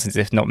of thousands,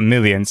 if not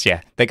millions,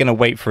 they're going to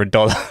wait for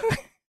 $1.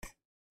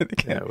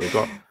 Yeah, we've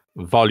got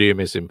volume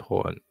is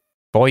important.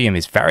 Volume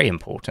is very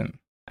important.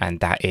 And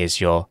that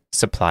is your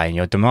supply and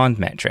your demand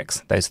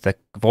metrics. The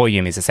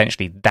volume is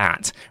essentially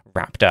that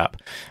wrapped up.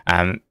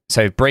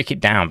 So break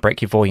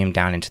your volume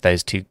down into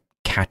those two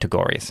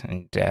categories,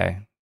 and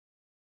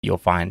you'll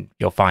find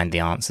the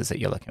answers that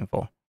you're looking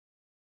for.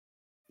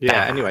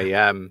 Yeah. Anyway,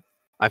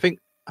 I think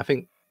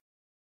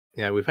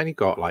we've only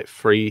got like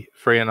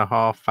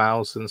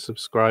 3,500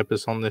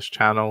 subscribers on this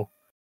channel.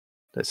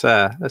 Let's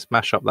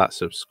mash up that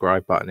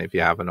subscribe button if you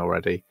haven't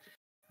already,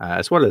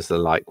 as well as the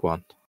like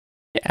one.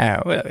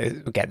 Yeah,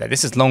 we'll get there.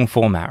 This is long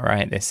format,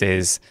 right? This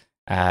is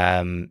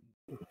we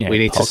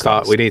need to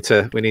start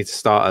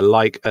a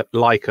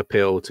like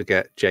appeal to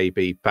get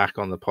JB back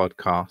on the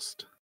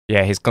podcast.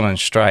 Yeah, he's gone on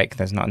strike.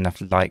 There's not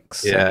enough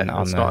likes. Yeah,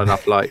 there's not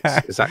enough likes.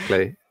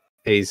 Exactly.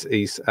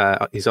 He's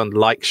on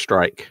like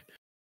strike.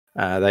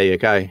 There you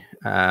go.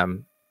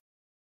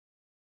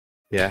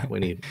 Yeah, we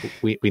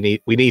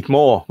need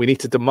more. We need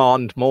to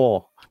demand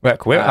more.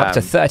 Look, we're up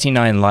to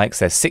 39 likes.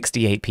 There's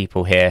 68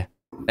 people here.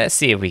 Let's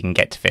see if we can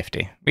get to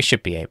 50. We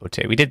should be able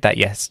to. We did that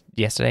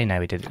yesterday. No,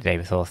 we did it the day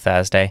before,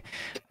 Thursday.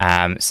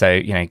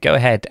 So, go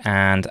ahead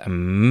and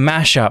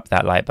mash up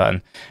that like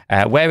button.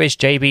 Where is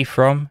JB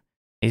from?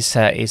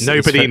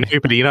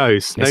 Nobody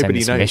knows.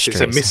 Nobody knows.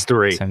 It's a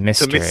mystery. It's a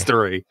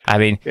mystery. I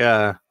mean,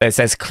 yeah.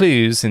 There's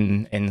clues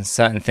in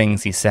certain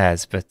things he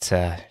says, but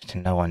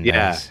no one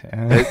knows.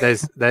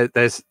 Yeah.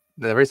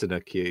 There isn't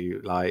a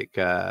cue, like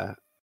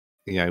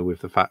with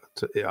the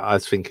fact I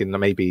was thinking that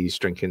maybe he's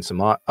drinking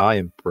some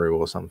iron brew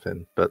or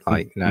something, but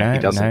he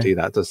doesn't do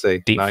that, does he?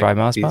 Deep fry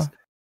Mars bar?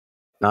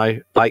 No,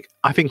 I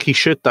think he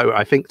should though.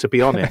 I think, to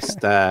be honest,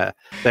 there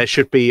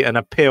should be an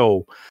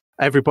appeal.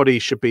 Everybody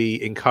should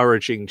be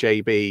encouraging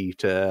JB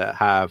to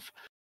have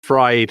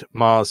fried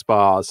Mars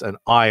bars and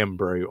iron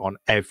brew on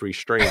every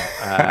stream.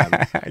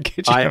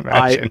 Could you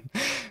imagine?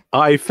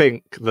 I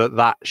think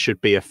that should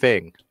be a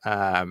thing.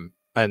 And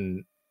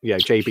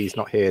JB's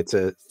not here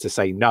to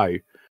say no.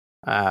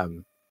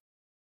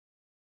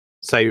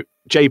 So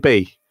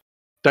JB,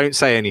 don't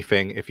say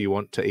anything if you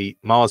want to eat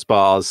Mars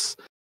bars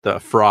that are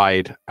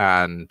fried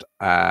and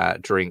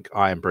drink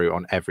iron brew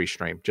on every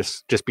stream.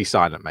 Just be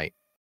silent, mate.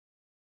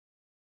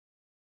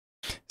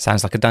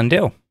 Sounds like a done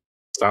deal.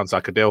 Sounds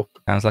like a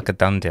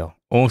done deal.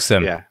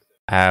 Awesome. Yeah.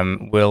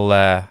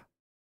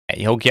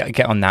 You'll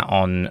get on that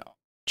on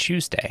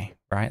Tuesday,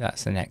 right?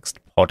 That's the next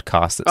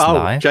podcast that's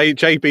live.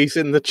 JB's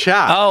in the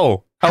chat.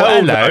 Oh,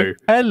 hello.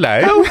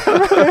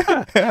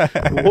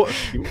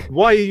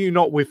 Why are you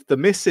not with the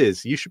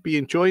missus? You should be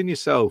enjoying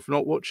yourself,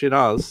 not watching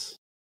us.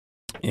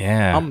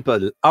 Yeah.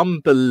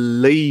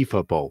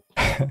 Unbelievable.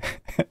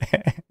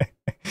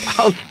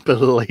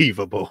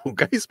 Unbelievable.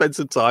 Go spend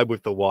some time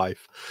with the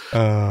wife.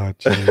 Oh,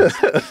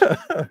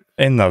 jeez.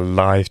 In the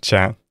live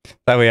chat.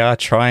 There we are,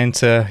 trying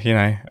to,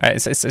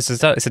 it's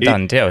a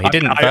done deal. He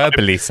didn't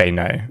verbally say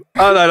no.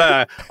 Oh,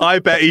 no. I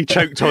bet he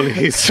choked on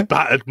his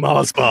battered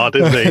Mars bar,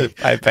 didn't he?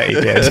 I bet he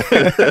did.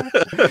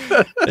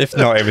 If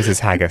not, it was his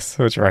haggis.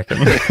 What do you reckon?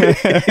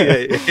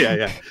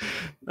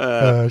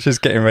 Yeah.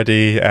 Just getting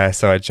ready,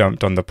 so I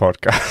jumped on the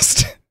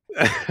podcast.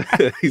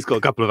 He's got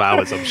a couple of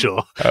hours, I'm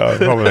sure. Oh,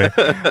 probably.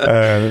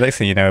 The next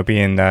thing you know, it'll be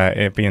in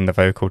the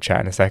vocal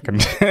chat in a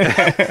second.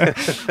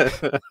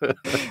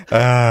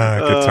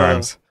 Good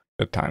times.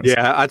 Good times.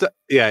 Yeah,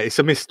 it's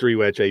a mystery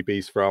where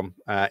JB's from.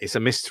 It's a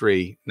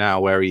mystery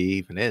now where he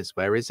even is.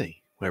 Where is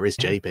he? Where is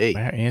JB?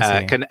 Where is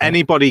he? Can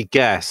anybody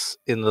guess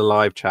in the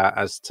live chat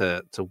as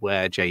to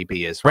where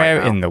JB is right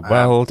now? Where in the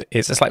world?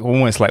 It's just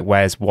almost like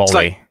where's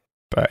Wally?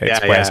 But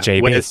it's where's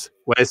JB?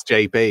 Where's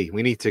JB?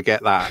 We need to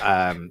get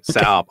that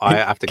set up. I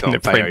have to go to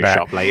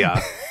Photoshop later.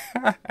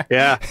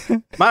 Yeah.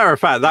 Matter of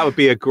fact, that would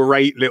be a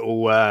great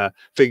little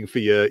thing for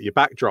your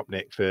backdrop,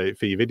 Nick, for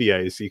your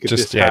videos. You could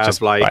just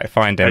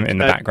find him in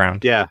the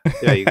background. Yeah.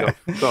 You got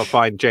to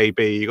find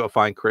JB, you got to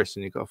find Chris,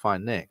 and you got to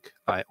find Nick,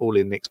 all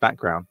in Nick's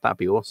background. That'd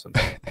be awesome.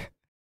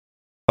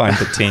 Find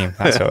the team.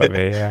 That's what it'd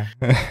be. Yeah.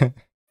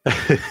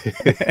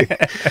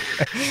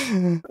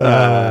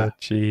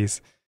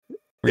 Jeez.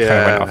 We kind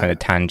of went off on a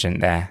tangent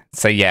there.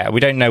 So,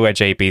 we don't know where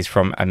JB's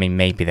from. I mean,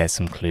 maybe there's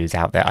some clues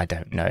out there. I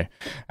don't know.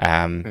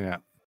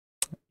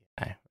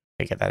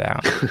 Figure that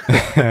out.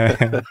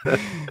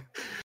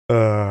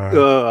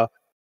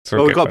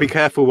 We've got to be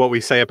careful what we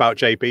say about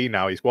JB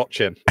now. He's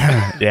watching.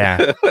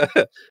 Yeah,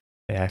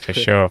 for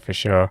sure.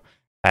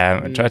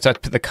 Try to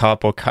put the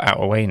cardboard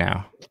cutout away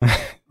now.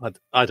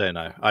 I don't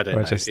know.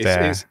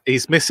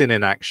 He's missing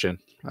in action.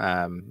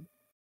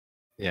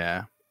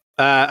 Yeah.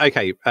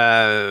 Okay.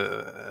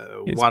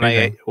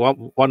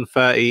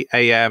 1:30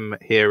 a.m.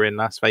 here in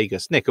Las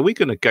Vegas. Nick, are we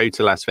going to go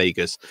to Las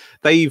Vegas?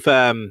 They've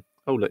oh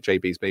look,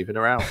 JB's moving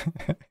around.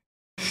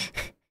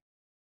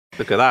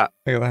 Look at that.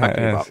 Get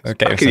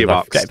back in your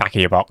box. Get back in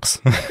your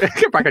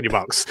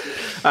box.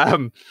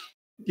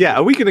 Yeah,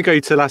 are we going to go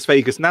to Las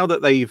Vegas now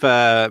that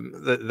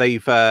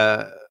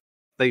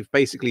they've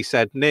basically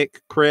said,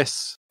 Nick,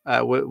 Chris,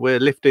 we're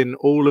lifting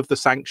all of the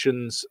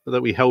sanctions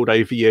that we held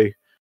over you.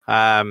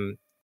 Come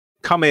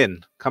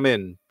in,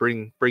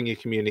 bring your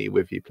community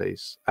with you,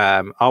 please.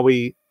 Are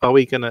we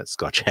gonna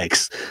Scotch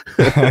eggs?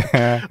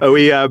 Are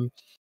we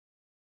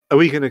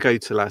gonna go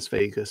to Las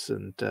Vegas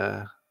and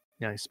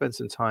spend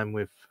some time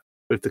with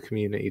the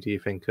community? Do you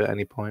think at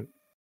any point?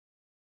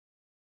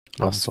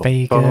 Las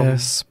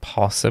Vegas,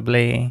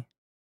 possibly.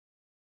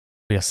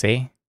 We'll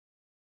see.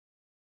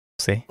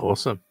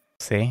 Awesome.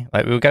 See,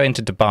 like we'll go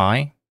into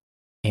Dubai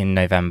in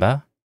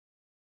November,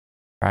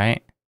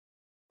 right?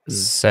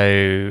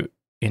 So,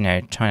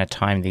 trying to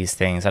time these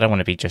things. I don't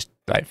want to be just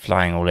like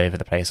flying all over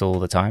the place all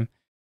the time.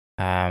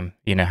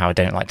 You know how I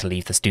don't like to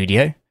leave the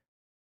studio.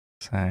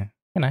 So,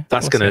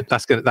 that's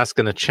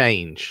gonna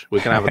change.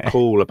 We're gonna have a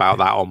call about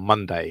that on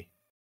Monday.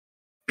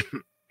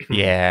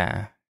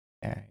 Yeah.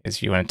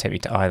 Is you want to take me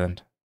to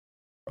Ireland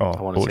or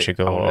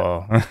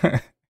Portugal?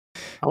 I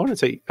want to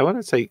take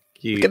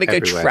you. We're gonna go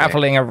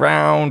traveling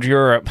around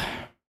Europe.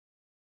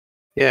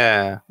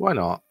 Yeah, why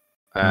not?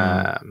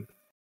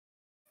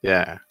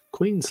 Yeah,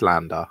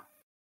 Queenslander.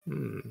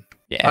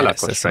 Yeah, I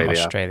like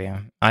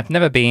Australia. I've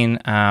never been.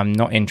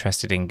 Not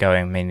interested in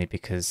going mainly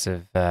because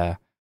of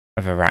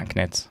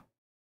arachnids.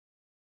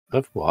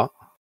 Of what?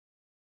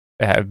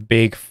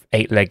 Big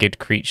 8-legged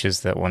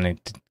creatures that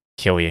wanted to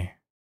kill you.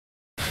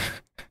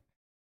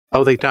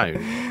 Oh, they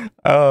don't.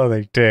 Oh,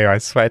 they do. I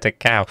swear to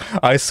cow.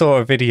 I saw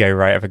a video,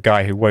 right, of a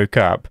guy who woke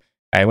up.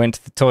 I went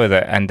to the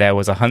toilet and there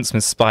was a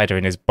huntsman spider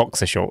in his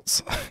boxer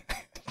shorts.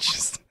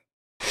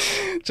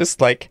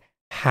 just like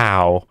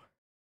how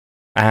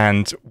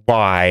and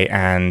why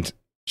and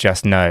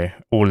just no.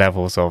 All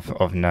levels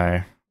of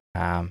no.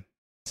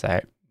 So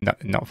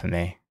not for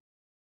me.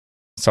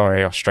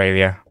 Sorry,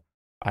 Australia.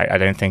 I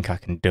don't think I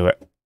can do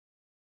it.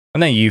 I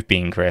know you've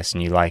been, Chris,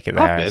 and you like it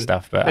there and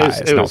stuff, but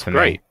it's not for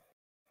great. me.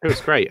 It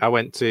was great. I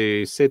went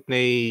to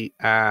Sydney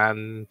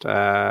and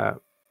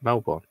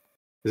Melbourne.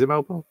 Is it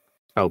Melbourne?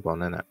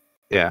 Melbourne, isn't it?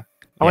 Yeah.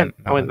 I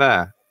went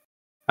there.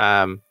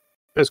 It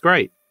was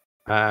great.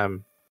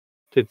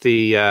 Did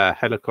the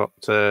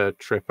helicopter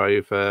trip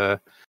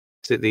over?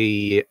 Is it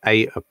the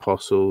 8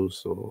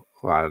 Apostles or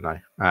I don't know?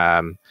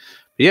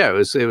 Yeah,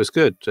 it was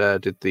good.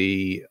 Did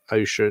the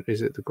ocean?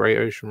 Is it the Great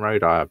Ocean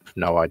Road? I have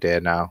no idea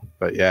now,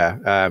 but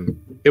yeah,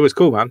 it was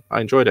cool, man.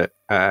 I enjoyed it.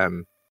 Yeah,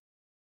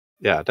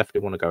 I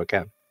definitely want to go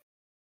again.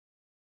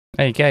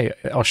 There you go,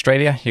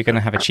 Australia. You're going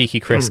to have a cheeky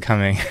Chris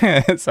coming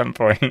at some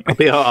point.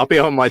 I'll be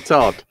on my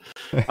Todd.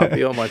 I'll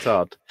be on my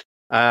Todd.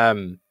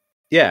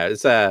 Yeah,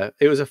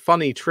 it was a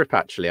funny trip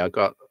actually. I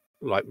got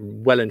like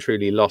well and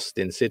truly lost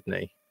in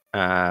Sydney.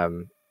 I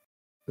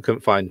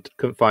couldn't find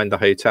the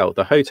hotel.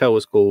 The hotel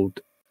was called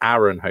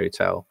Arran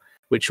Hotel,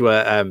 which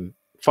were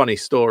funny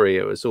story.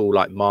 It was all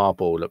like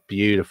marble, looked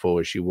beautiful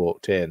as you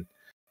walked in.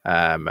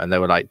 And they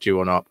were like, "Do you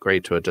want to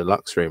upgrade to a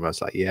deluxe room?" I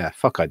was like, "Yeah,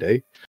 fuck, I do.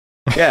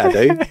 Yeah, I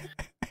do.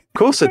 Of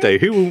course I do.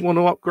 Who would want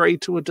to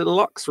upgrade to a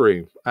deluxe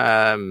room?"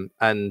 Yeah,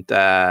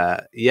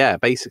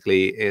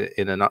 basically,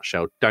 in a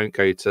nutshell, don't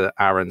go to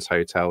Aaron's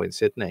Hotel in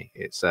Sydney.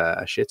 It's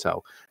a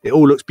shithole. It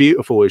all looks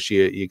beautiful as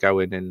you go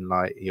in and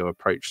like you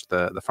approach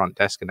the front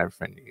desk and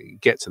everything. You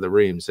get to the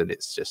rooms and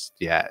it's just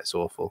it's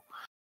awful.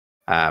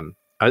 I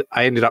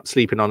ended up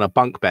sleeping on a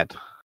bunk bed.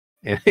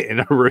 In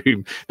a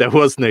room, there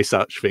was no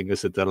such thing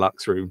as a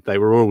deluxe room. They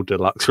were all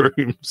deluxe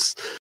rooms.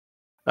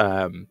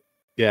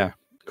 Yeah,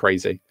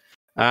 crazy.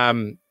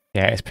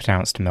 Yeah, it's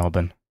pronounced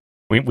Melbourne.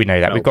 We know that.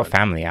 Melbourne. We've got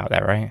family out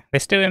there, right? They're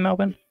still in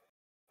Melbourne?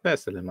 They're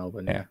still in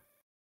Melbourne, yeah.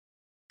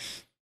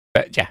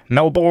 But yeah,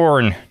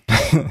 Melbourne.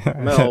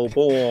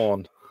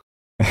 Melbourne.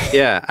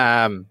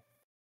 Yeah,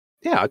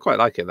 yeah, I quite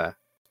like it there.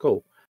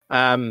 Cool.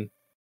 I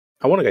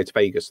want to go to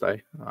Vegas though.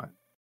 All right.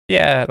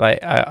 Yeah,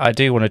 like I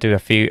do want to do a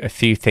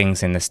few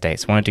things in the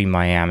States. I want to do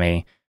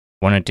Miami.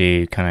 Want to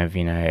do kind of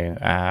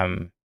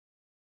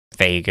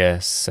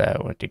Vegas.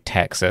 Want to do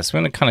Texas.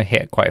 We want to kind of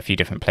hit quite a few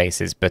different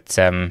places, but it's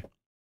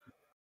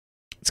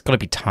got to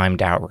be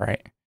timed out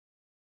right.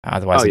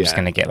 Otherwise, I'm just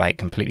going to get like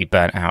completely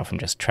burnt out from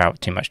just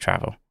too much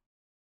travel.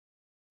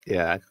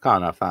 Yeah,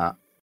 can't have that.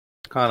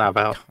 Can't have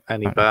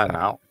any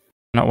burnout.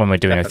 Not when we're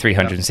doing a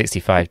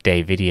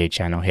 365-day video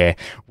channel here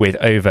with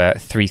over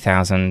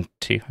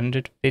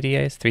 3,200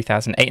 videos,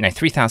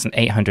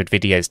 3,800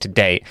 videos to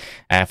date.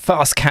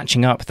 Fast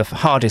catching up, the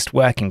hardest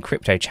working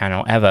crypto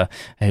channel ever,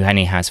 who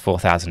only has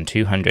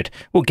 4,200.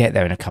 We'll get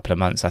there in a couple of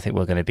months. I think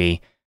we're going to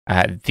be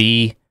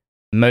the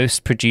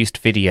most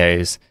produced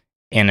videos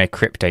in a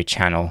crypto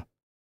channel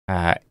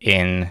I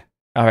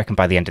reckon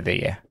by the end of the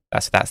year.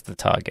 That's the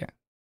target.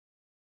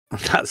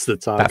 That's the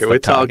target.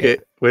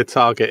 We're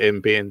targeting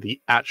being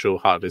the actual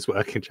hardest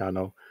working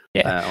channel.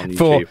 Yeah, on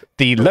YouTube. For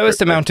the lowest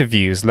amount of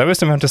views,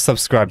 lowest amount of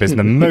subscribers, and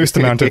the most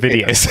amount of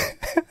videos.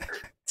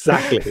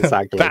 Exactly.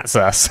 That's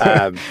us.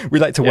 We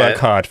like to work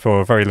hard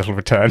for very little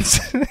returns.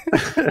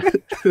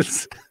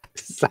 That's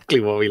exactly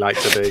what we like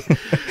to do.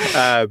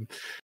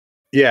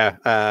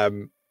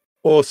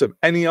 Awesome.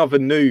 Any other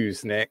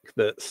news, Nick,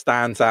 that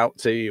stands out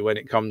to you when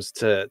it comes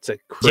to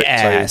crypto?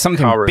 Yeah,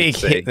 something big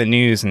hit the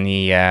news and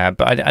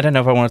but I don't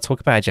know if I want to talk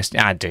about it.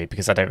 I do,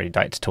 because I don't really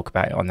like to talk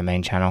about it on the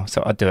main channel,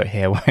 so I'll do it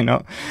here. Why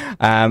not?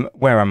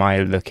 Where am I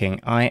looking?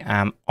 I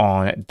am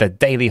on the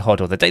Daily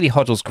Hodl. The Daily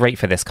Hodl's great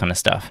for this kind of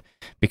stuff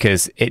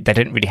because they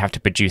don't really have to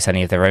produce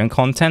any of their own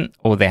content.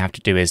 All they have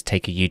to do is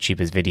take a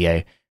YouTuber's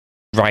video,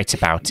 write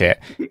about it,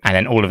 and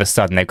then all of a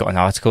sudden they've got an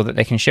article that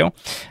they can show.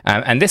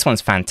 And this one's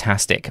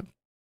fantastic.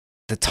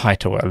 The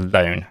title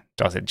alone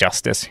does it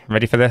justice.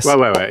 Ready for this?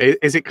 Wait.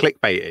 Is it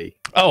clickbaity?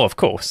 Oh, of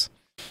course.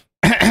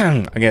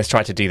 I'm going to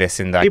try to do this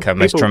in the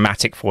most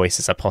dramatic voice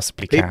as I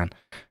possibly can.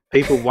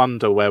 People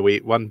wonder where we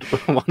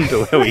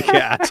get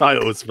our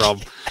titles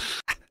from.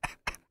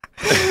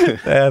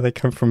 There they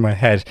come from my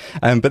head.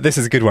 But this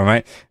is a good one,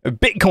 right?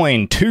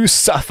 Bitcoin to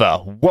suffer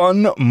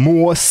one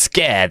more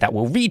scare that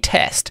will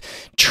retest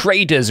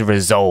traders'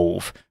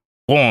 resolve,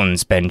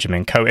 warns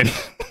Benjamin Cohen.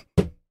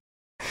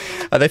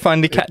 Are they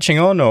finally catching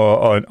on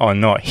or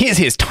not? Here's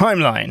his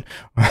timeline.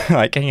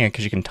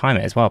 Because you can time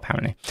it as well,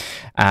 apparently.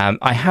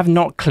 I have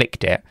not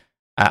clicked it.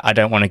 I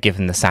don't want to give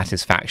them the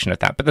satisfaction of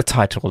that, but the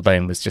title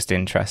alone was just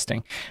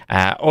interesting.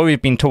 Or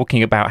we've been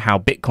talking about how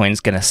Bitcoin's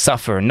going to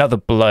suffer another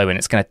blow and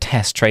it's going to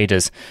test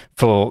traders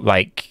for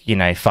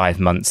 5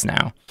 months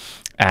now.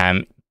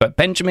 But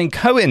Benjamin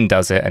Cohen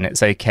does it and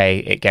it's okay.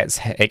 It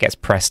gets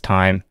press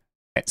time.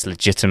 It's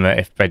legitimate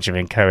if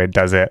Benjamin Cohen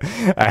does it.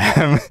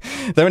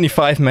 They're only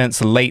 5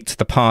 minutes late to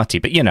the party,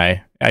 but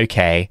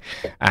okay.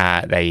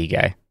 There you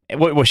go.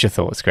 What's your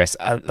thoughts, Chris?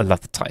 I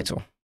love the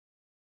title.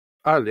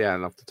 Oh yeah, I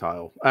love the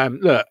title.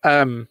 Look,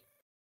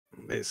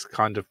 it's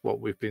kind of what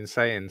we've been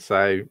saying.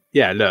 So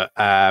yeah, look,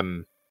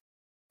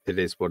 it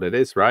is what it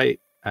is, right?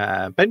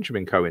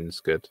 Benjamin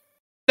Cohen's good.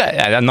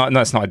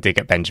 That's not a dig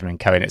at Benjamin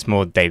Cohen. It's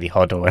more Daily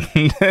Hodl.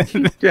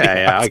 And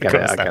yeah, I get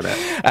it.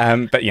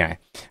 But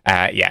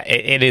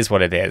it is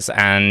what it is,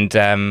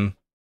 and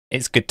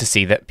it's good to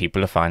see that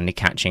people are finally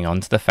catching on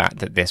to the fact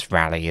that this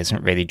rally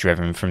isn't really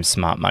driven from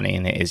smart money,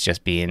 and it is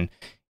just being,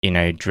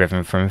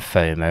 driven from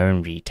FOMO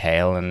and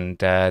retail, and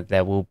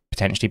there will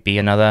potentially be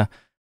another.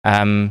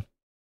 How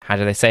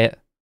do they say it?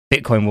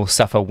 Bitcoin will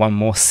suffer one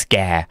more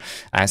scare.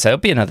 So it'll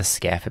be another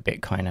scare for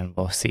Bitcoin, and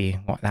we'll see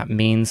what that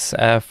means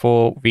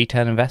for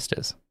retail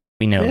investors.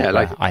 We know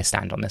where I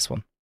stand on this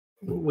one.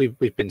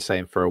 We've been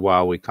saying for a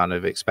while we kind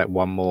of expect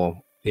one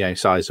more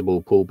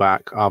sizable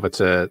pullback, either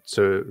to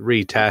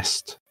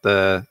retest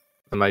the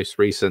most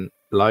recent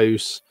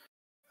lows,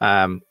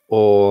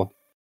 or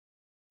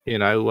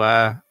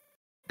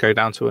go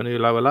down to a new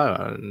lower low.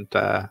 And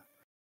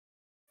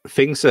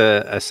things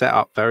are set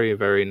up very,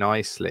 very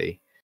nicely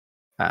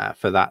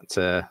for that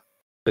to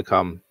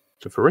come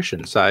to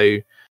fruition. So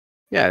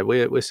yeah,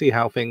 we'll see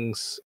how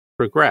things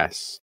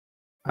progress.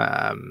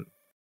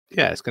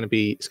 It's going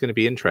to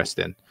be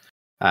interesting.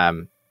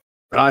 But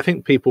I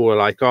think people were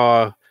like,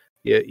 "Oh,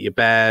 you're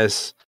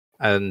bears,"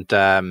 and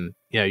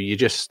you're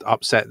just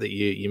upset that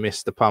you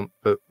missed the pump.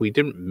 But we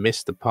didn't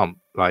miss the pump.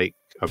 Like,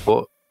 I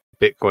bought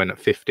Bitcoin at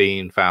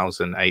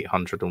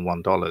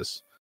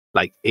 $15,801.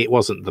 Like, it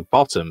wasn't the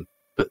bottom,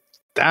 but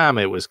damn,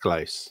 it was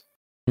close.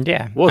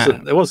 Yeah, it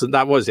wasn't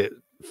that, was it?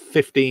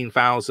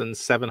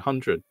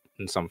 15,700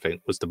 and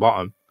something was the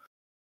bottom.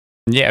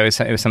 Yeah,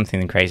 it was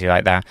something crazy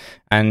like that.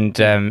 And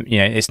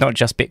it's not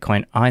just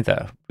Bitcoin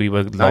either. We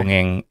were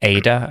longing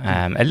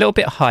ADA, a little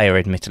bit higher,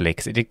 admittedly,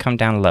 because it did come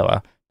down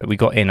lower, but we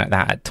got in at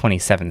that at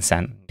 27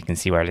 cents. You can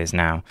see where it is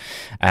now.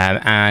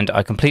 And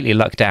I completely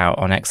lucked out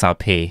on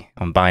XRP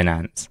on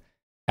Binance,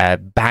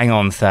 bang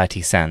on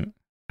 30 cents.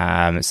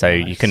 So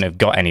nice. You couldn't have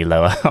got any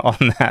lower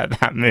on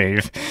that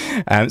move.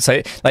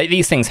 So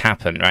these things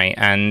happen, right?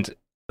 And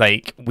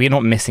we're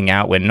not missing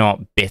out. We're not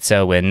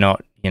bitter. We're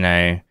not,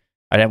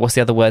 what's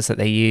the other words that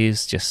they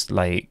use? Just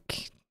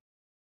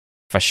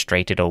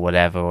frustrated or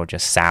whatever, or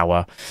just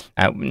sour.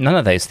 None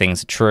of those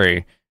things are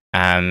true.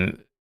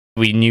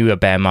 We knew a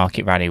bear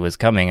market rally was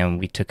coming, and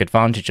we took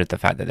advantage of the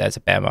fact that there's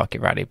a bear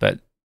market rally. But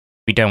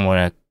we don't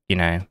want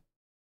to,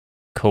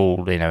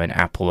 call an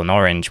apple an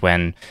orange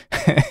when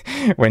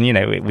we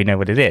know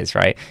what it is,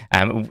 right?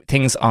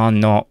 Things are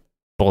not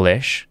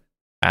bullish.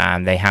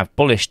 They have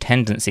bullish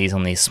tendencies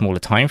on these smaller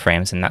time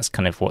frames, and that's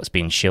kind of what's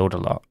been shilled a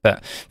lot.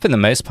 But for the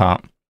most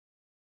part,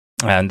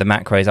 the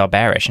macros are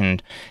bearish,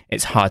 and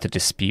it's hard to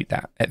dispute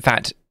that. In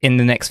fact, in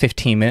the next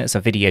 15 minutes, a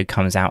video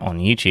comes out on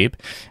YouTube,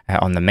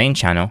 on the main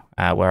channel,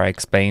 where I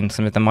explain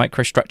some of the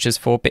microstructures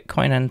for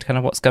Bitcoin and kind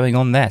of what's going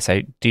on there.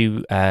 So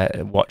do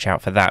watch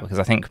out for that, because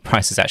I think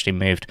price has actually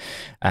moved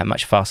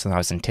much faster than I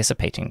was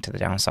anticipating to the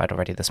downside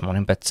already this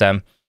morning. But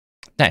no,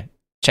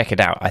 check it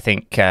out. I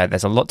think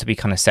there's a lot to be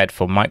kind of said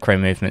for micro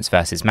movements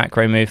versus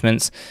macro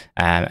movements.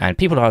 And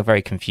people are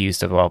very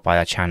confused as well by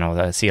our channel.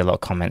 I see a lot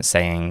of comments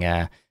saying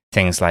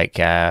things like,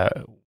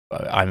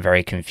 I'm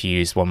very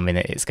confused. 1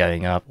 minute it's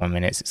going up, 1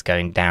 minute it's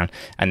going down,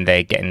 and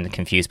they're getting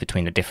confused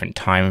between the different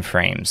time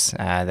frames.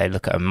 They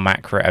look at a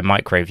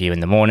micro view in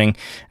the morning,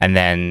 and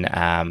then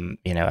a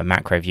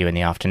macro view in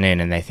the afternoon,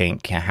 and they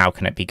think, how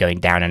can it be going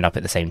down and up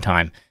at the same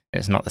time?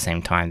 It's not the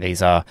same time.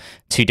 These are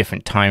two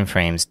different time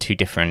frames, two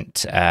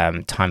different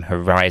time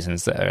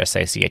horizons that are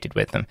associated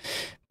with them.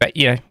 But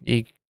you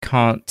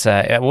can't.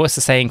 What's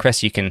the saying,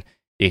 Chris? You can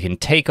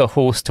take a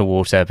horse to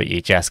water, but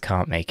you just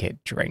can't make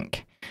it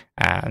drink.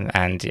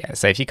 And yeah,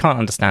 so if you can't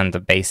understand the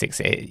basics,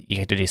 you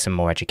have to do some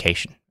more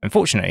education.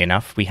 Unfortunately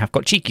enough, we have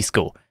got Cheeky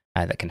School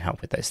that can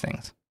help with those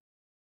things.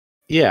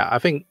 Yeah, I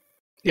think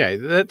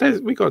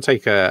we've got to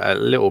take a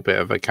little bit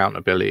of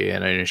accountability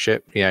and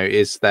ownership.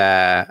 Is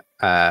there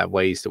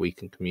ways that we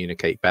can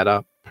communicate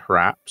better?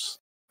 Perhaps.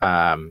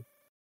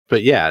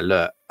 But yeah,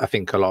 look, I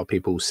think a lot of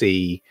people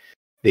see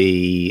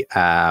the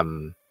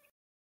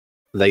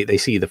they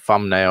see the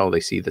thumbnail,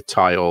 they see the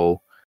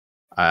title,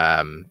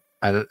 and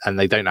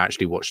they don't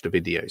actually watch the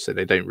video, so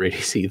they don't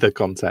really see the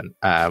content.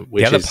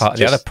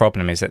 The other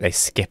problem is that they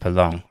skip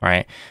along,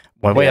 right?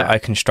 Well, the way that I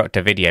construct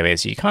a video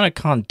is you kind of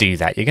can't do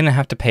that. You're going to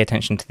have to pay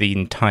attention to the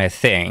entire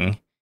thing.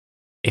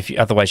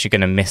 Otherwise, you're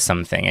going to miss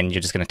something, and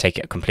you're just going to take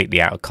it completely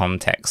out of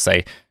context.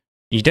 So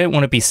you don't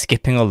want to be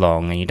skipping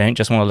along, and you don't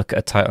just want to look at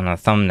a title and a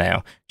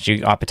thumbnail.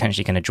 You are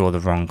potentially going to draw the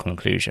wrong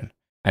conclusion.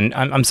 And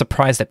I'm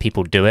surprised that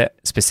people do it,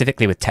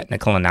 specifically with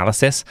technical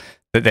analysis,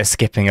 that they're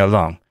skipping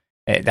along.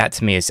 That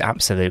to me is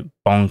absolute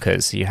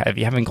bonkers. If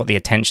you haven't got the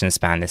attention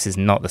span, this is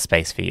not the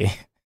space for you.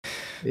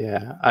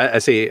 Yeah, I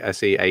see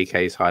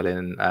AK's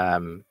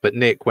highlighting. But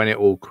Nick, when it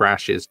all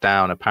crashes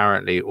down,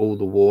 apparently all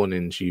the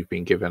warnings you've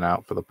been given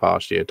out for the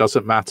past year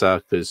doesn't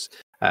matter because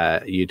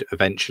you'd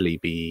eventually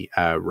be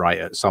right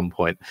at some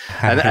point.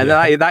 And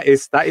that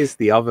is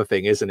the other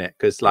thing, isn't it?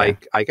 Because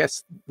I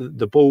guess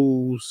the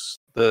balls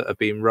that have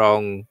been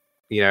wrong,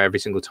 every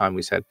single time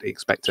we said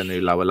expect a new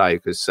lower low,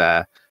 because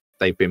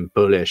they've been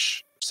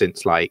bullish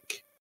since I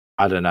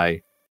don't know,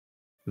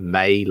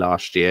 May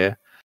last year.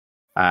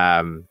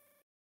 They're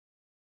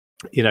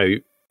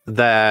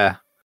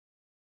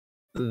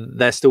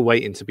still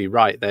waiting to be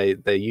right.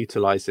 They're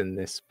utilizing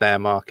this bear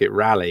market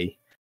rally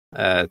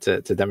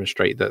to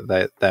demonstrate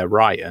that they're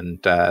right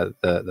and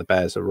the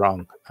bears are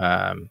wrong.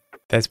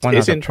 There's one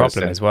other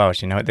problem as well. Do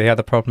you know what the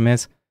other problem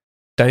is?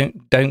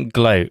 Don't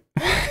gloat.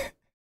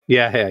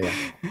 Yeah.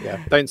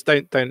 Don't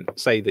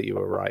say that you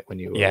were right when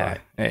you were right.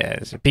 Yeah.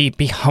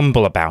 Be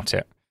humble about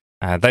it.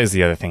 Those are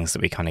the other things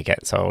that we kind of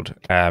get told.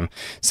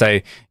 So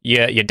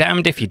you're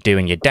damned if you do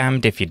and you're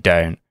damned if you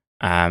don't.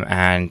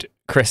 And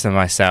Chris and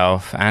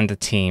myself and the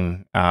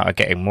team are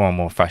getting more and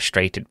more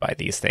frustrated by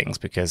these things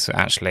because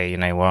actually, you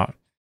know what?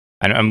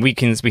 And we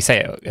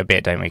say it a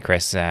bit, don't we,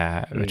 Chris?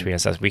 Between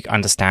ourselves, we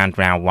understand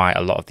now why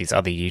a lot of these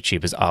other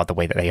YouTubers are the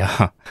way that they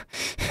are,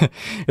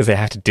 because they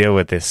have to deal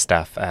with this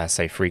stuff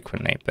so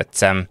frequently.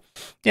 But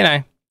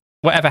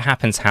whatever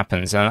happens,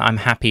 happens. And I'm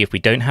happy if we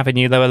don't have a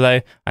new lower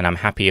low, and I'm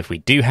happy if we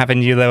do have a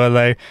new lower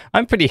low.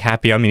 I'm pretty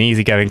happy. I'm an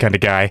easygoing kind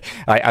of guy.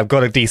 I've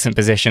got a decent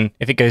position.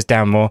 If it goes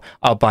down more,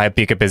 I'll buy a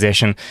bigger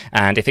position.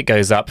 And if it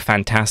goes up,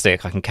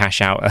 fantastic. I can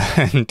cash out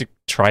and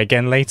try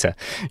again later.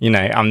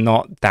 I'm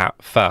not that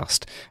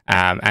fussed.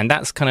 And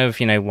that's kind of,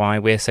 why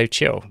we're so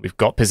chill. We've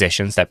got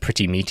positions. They're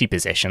pretty meaty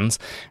positions.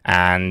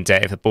 And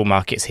if the bull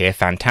market's here,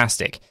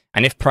 fantastic.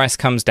 And if price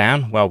comes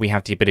down, well, we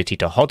have the ability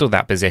to hodl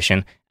that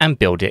position and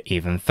build it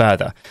even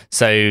further.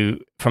 So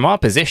from our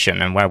position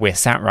and where we're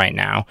sat right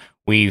now,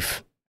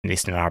 we've, at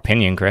least in our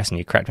opinion, Chris, and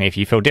you correct me if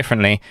you feel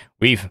differently,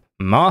 we've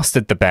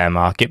mastered the bear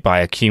market by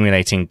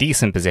accumulating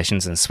decent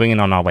positions and swinging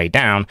on our way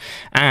down.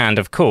 And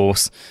of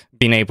course,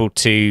 being able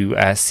to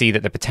see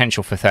that the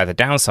potential for further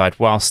downside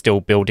while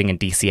still building and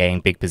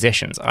DCAing big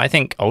positions. I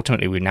think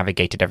ultimately we've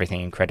navigated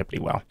everything incredibly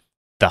well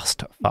thus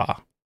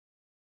far.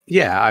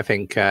 Yeah, I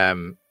think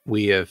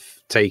we have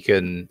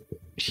taken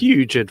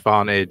huge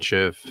advantage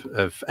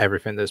of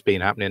everything that's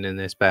been happening in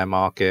this bear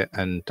market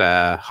and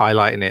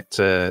highlighting it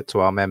to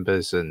our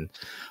members and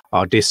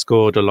our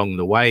Discord along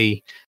the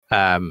way,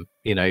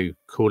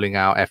 calling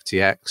out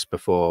FTX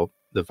before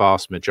the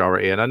vast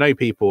majority. And I know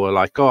people were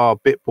like,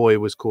 oh, BitBoy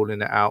was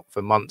calling it out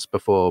for months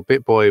before.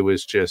 BitBoy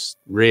was just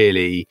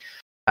really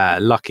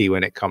lucky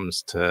when it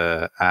comes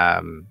to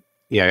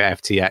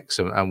FTX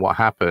and what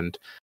happened.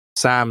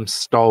 Sam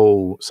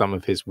stole some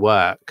of his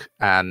work,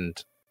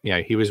 and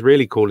he was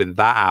really calling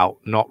that out,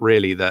 not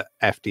really that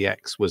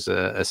FTX was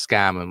a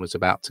scam and was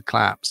about to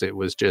collapse. It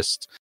was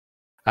just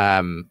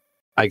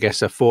I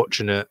guess a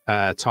fortunate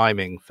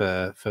timing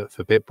for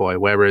BitBoy,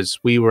 whereas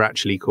we were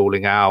actually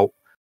calling out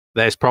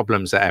there's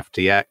problems at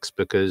FTX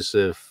because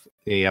of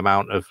the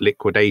amount of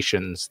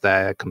liquidations.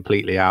 They're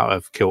completely out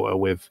of kilter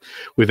with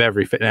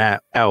everything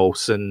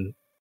else, and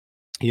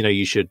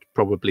you should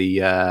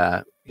probably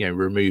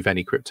remove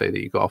any crypto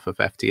that you got off of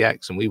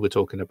FTX. And we were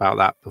talking about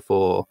that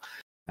before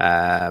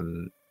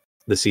the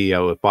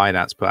CEO of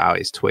Binance put out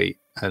his tweet,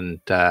 and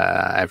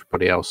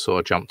everybody else sort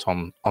of jumped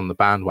on the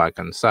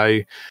bandwagon.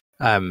 So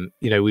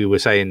we were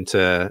saying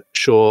to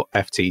short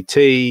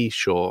FTT,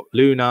 short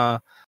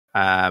Luna,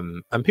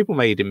 and people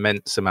made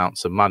immense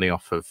amounts of money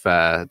off of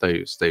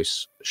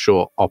those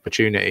short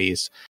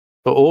opportunities.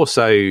 But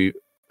also,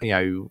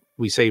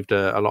 we saved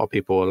a lot of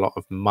people a lot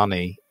of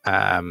money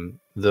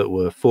that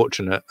were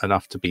fortunate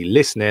enough to be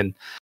listening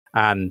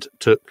and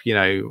took,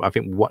 I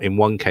think in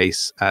one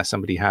case,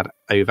 somebody had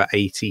over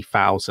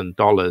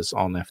 $80,000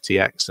 on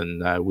FTX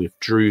and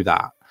withdrew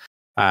that.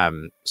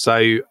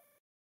 So,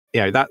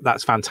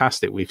 that's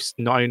fantastic. We've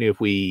not only have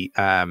we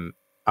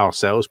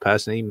ourselves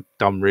personally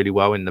done really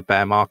well in the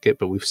bear market,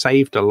 but we've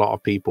saved a lot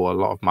of people a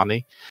lot of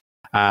money.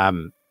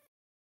 And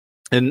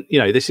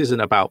this isn't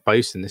about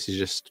boasting. This is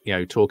just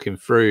talking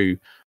through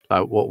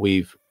what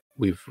we've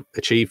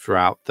achieved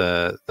throughout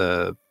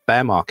the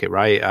bear market,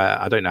 right?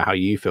 I don't know how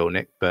you feel,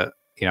 Nick, but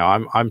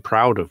I'm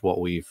proud of what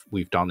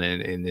we've done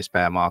in this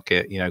bear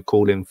market.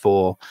 Calling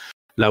for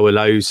lower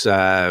lows.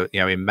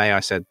 In May I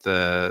said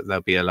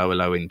there'll be a lower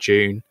low in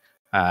June.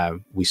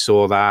 We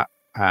saw that.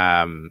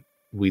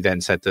 We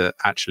then said that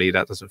actually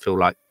that doesn't feel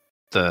like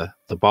the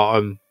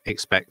bottom.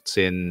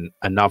 Expecting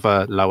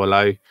another lower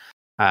low.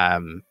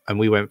 And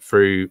we went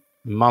through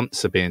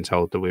months of being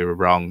told that we were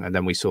wrong, and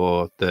then we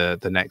saw the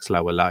next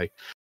lower low.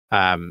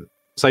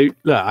 So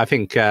look, I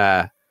think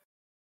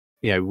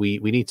we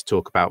need to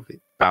talk about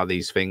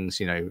these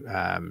things.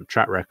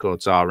 Track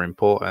records are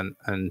important,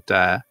 and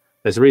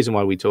there's a reason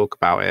why we talk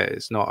about it.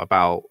 It's not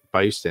about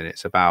boasting;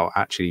 it's about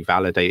actually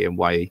validating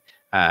why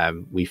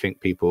we think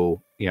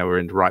people are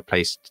in the right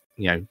place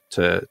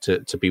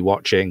to be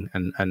watching,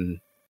 and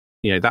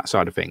that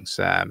side of things.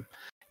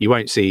 You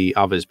won't see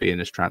others being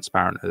as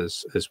transparent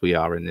as we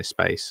are in this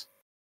space.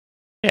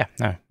 Yeah,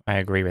 no, I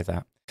agree with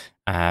that.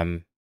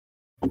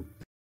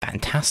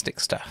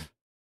 Fantastic stuff.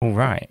 All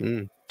right.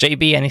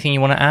 JB, anything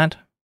you want to add?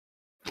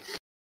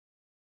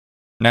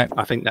 No.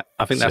 I think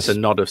that's a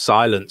nod of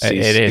silence. It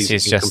is.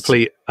 He's just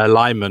complete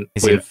alignment.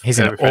 He's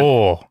in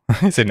awe.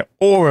 He's in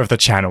awe of the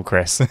channel,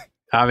 Chris.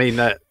 I mean,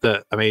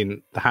 the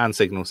hand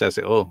signal says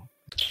it all.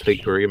 Complete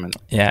agreement.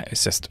 Yeah,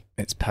 it's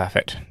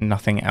perfect.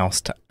 Nothing else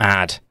to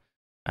add.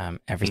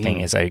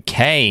 Everything is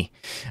okay.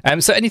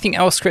 So anything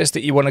else, Chris,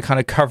 that you want to kind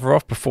of cover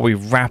off before we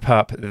wrap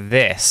up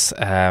this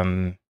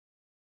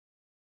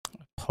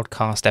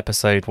podcast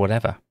episode,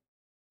 whatever?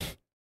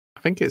 I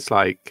think it's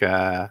like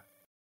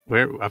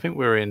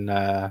we're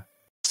in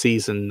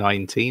season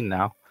 19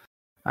 now.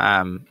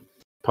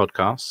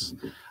 Podcasts.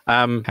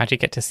 How do you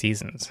get to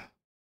seasons?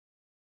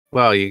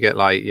 Well, you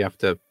have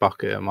to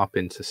bucket them up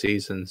into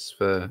seasons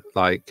for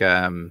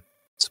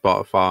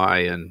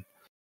Spotify and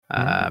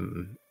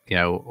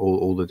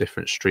all the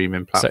different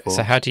streaming platforms.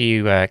 So how do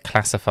you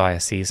classify a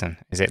season?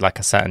 Is it like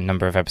a certain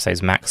number of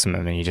episodes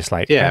maximum, and you just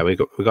like? Yeah, we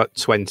got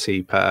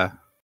 20 per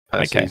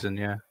season.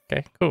 Yeah.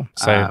 Okay, cool.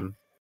 So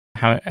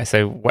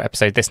so what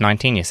episode? This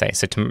 19, you say?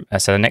 So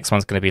so the next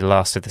one's going to be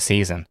last of the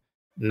season.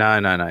 No.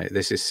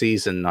 This is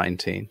season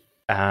 19.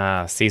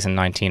 Season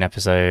 19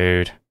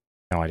 episode.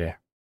 No idea.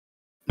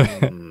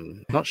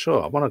 Not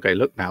sure. I want to go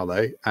look now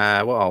though.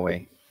 What are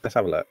we? Let's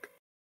have a look.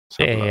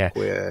 Yeah.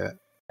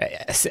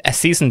 A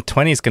season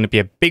 20 is going to be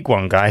a big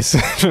one, guys.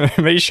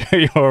 Make sure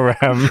you're.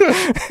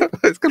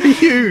 It's going to be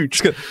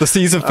huge. The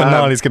season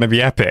finale is going to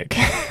be epic.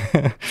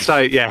 So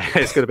yeah,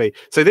 it's going to be.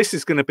 So this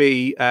is going to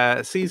be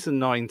season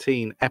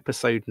 19,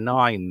 episode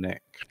 9,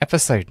 Nick.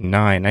 Episode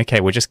 9. Okay,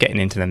 we're just getting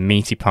into the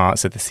meaty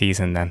parts of the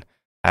season then.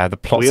 The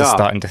plots are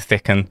starting to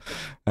thicken,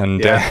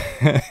 and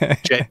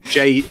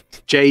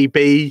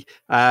JB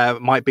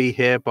might be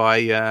here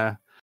by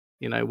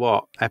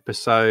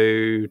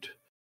episode.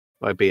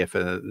 I'd be here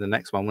for the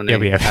next one, wouldn't he?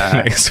 He'll be here for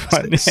the next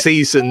one.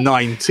 Season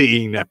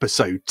 19,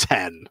 episode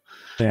 10.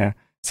 Yeah.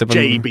 So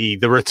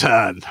JB, the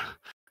return.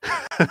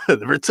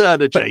 The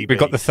return of JB. We've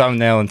got the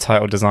thumbnail and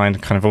title design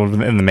kind of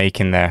all in the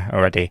making there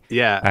already.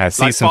 Yeah.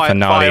 Season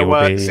finale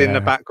will be... in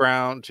the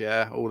background.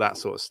 Yeah, all that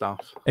sort of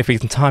stuff. If we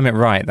can time it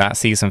right, that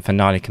season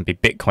finale can be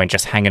Bitcoin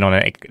just hanging on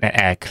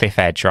a cliff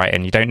edge, right?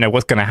 And you don't know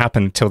what's going to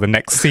happen until the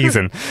next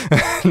season.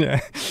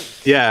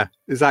 Yeah,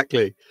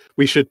 exactly.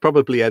 We should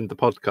probably end the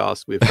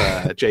podcast with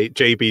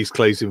JB's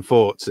closing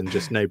thoughts and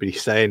just nobody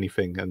say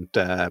anything, and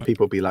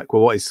people be like,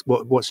 "Well,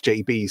 what's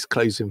JB's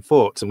closing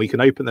thoughts?" And we can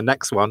open the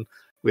next one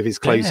with his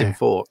closing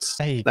thoughts.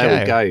 There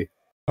we go.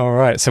 All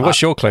right. So,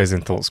 what's your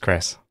closing thoughts,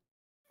 Chris?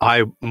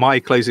 My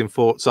closing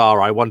thoughts are: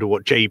 I wonder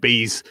what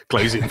JB's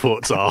closing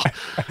thoughts are.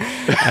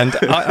 And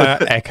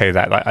I echo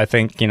that. Like, I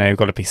think you've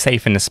got to be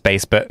safe in the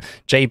space. But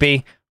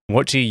JB,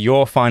 what are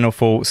your final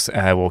thoughts?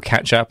 We'll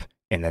catch up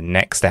in the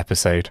next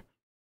episode.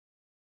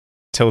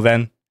 Till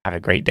then, have a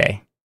great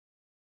day.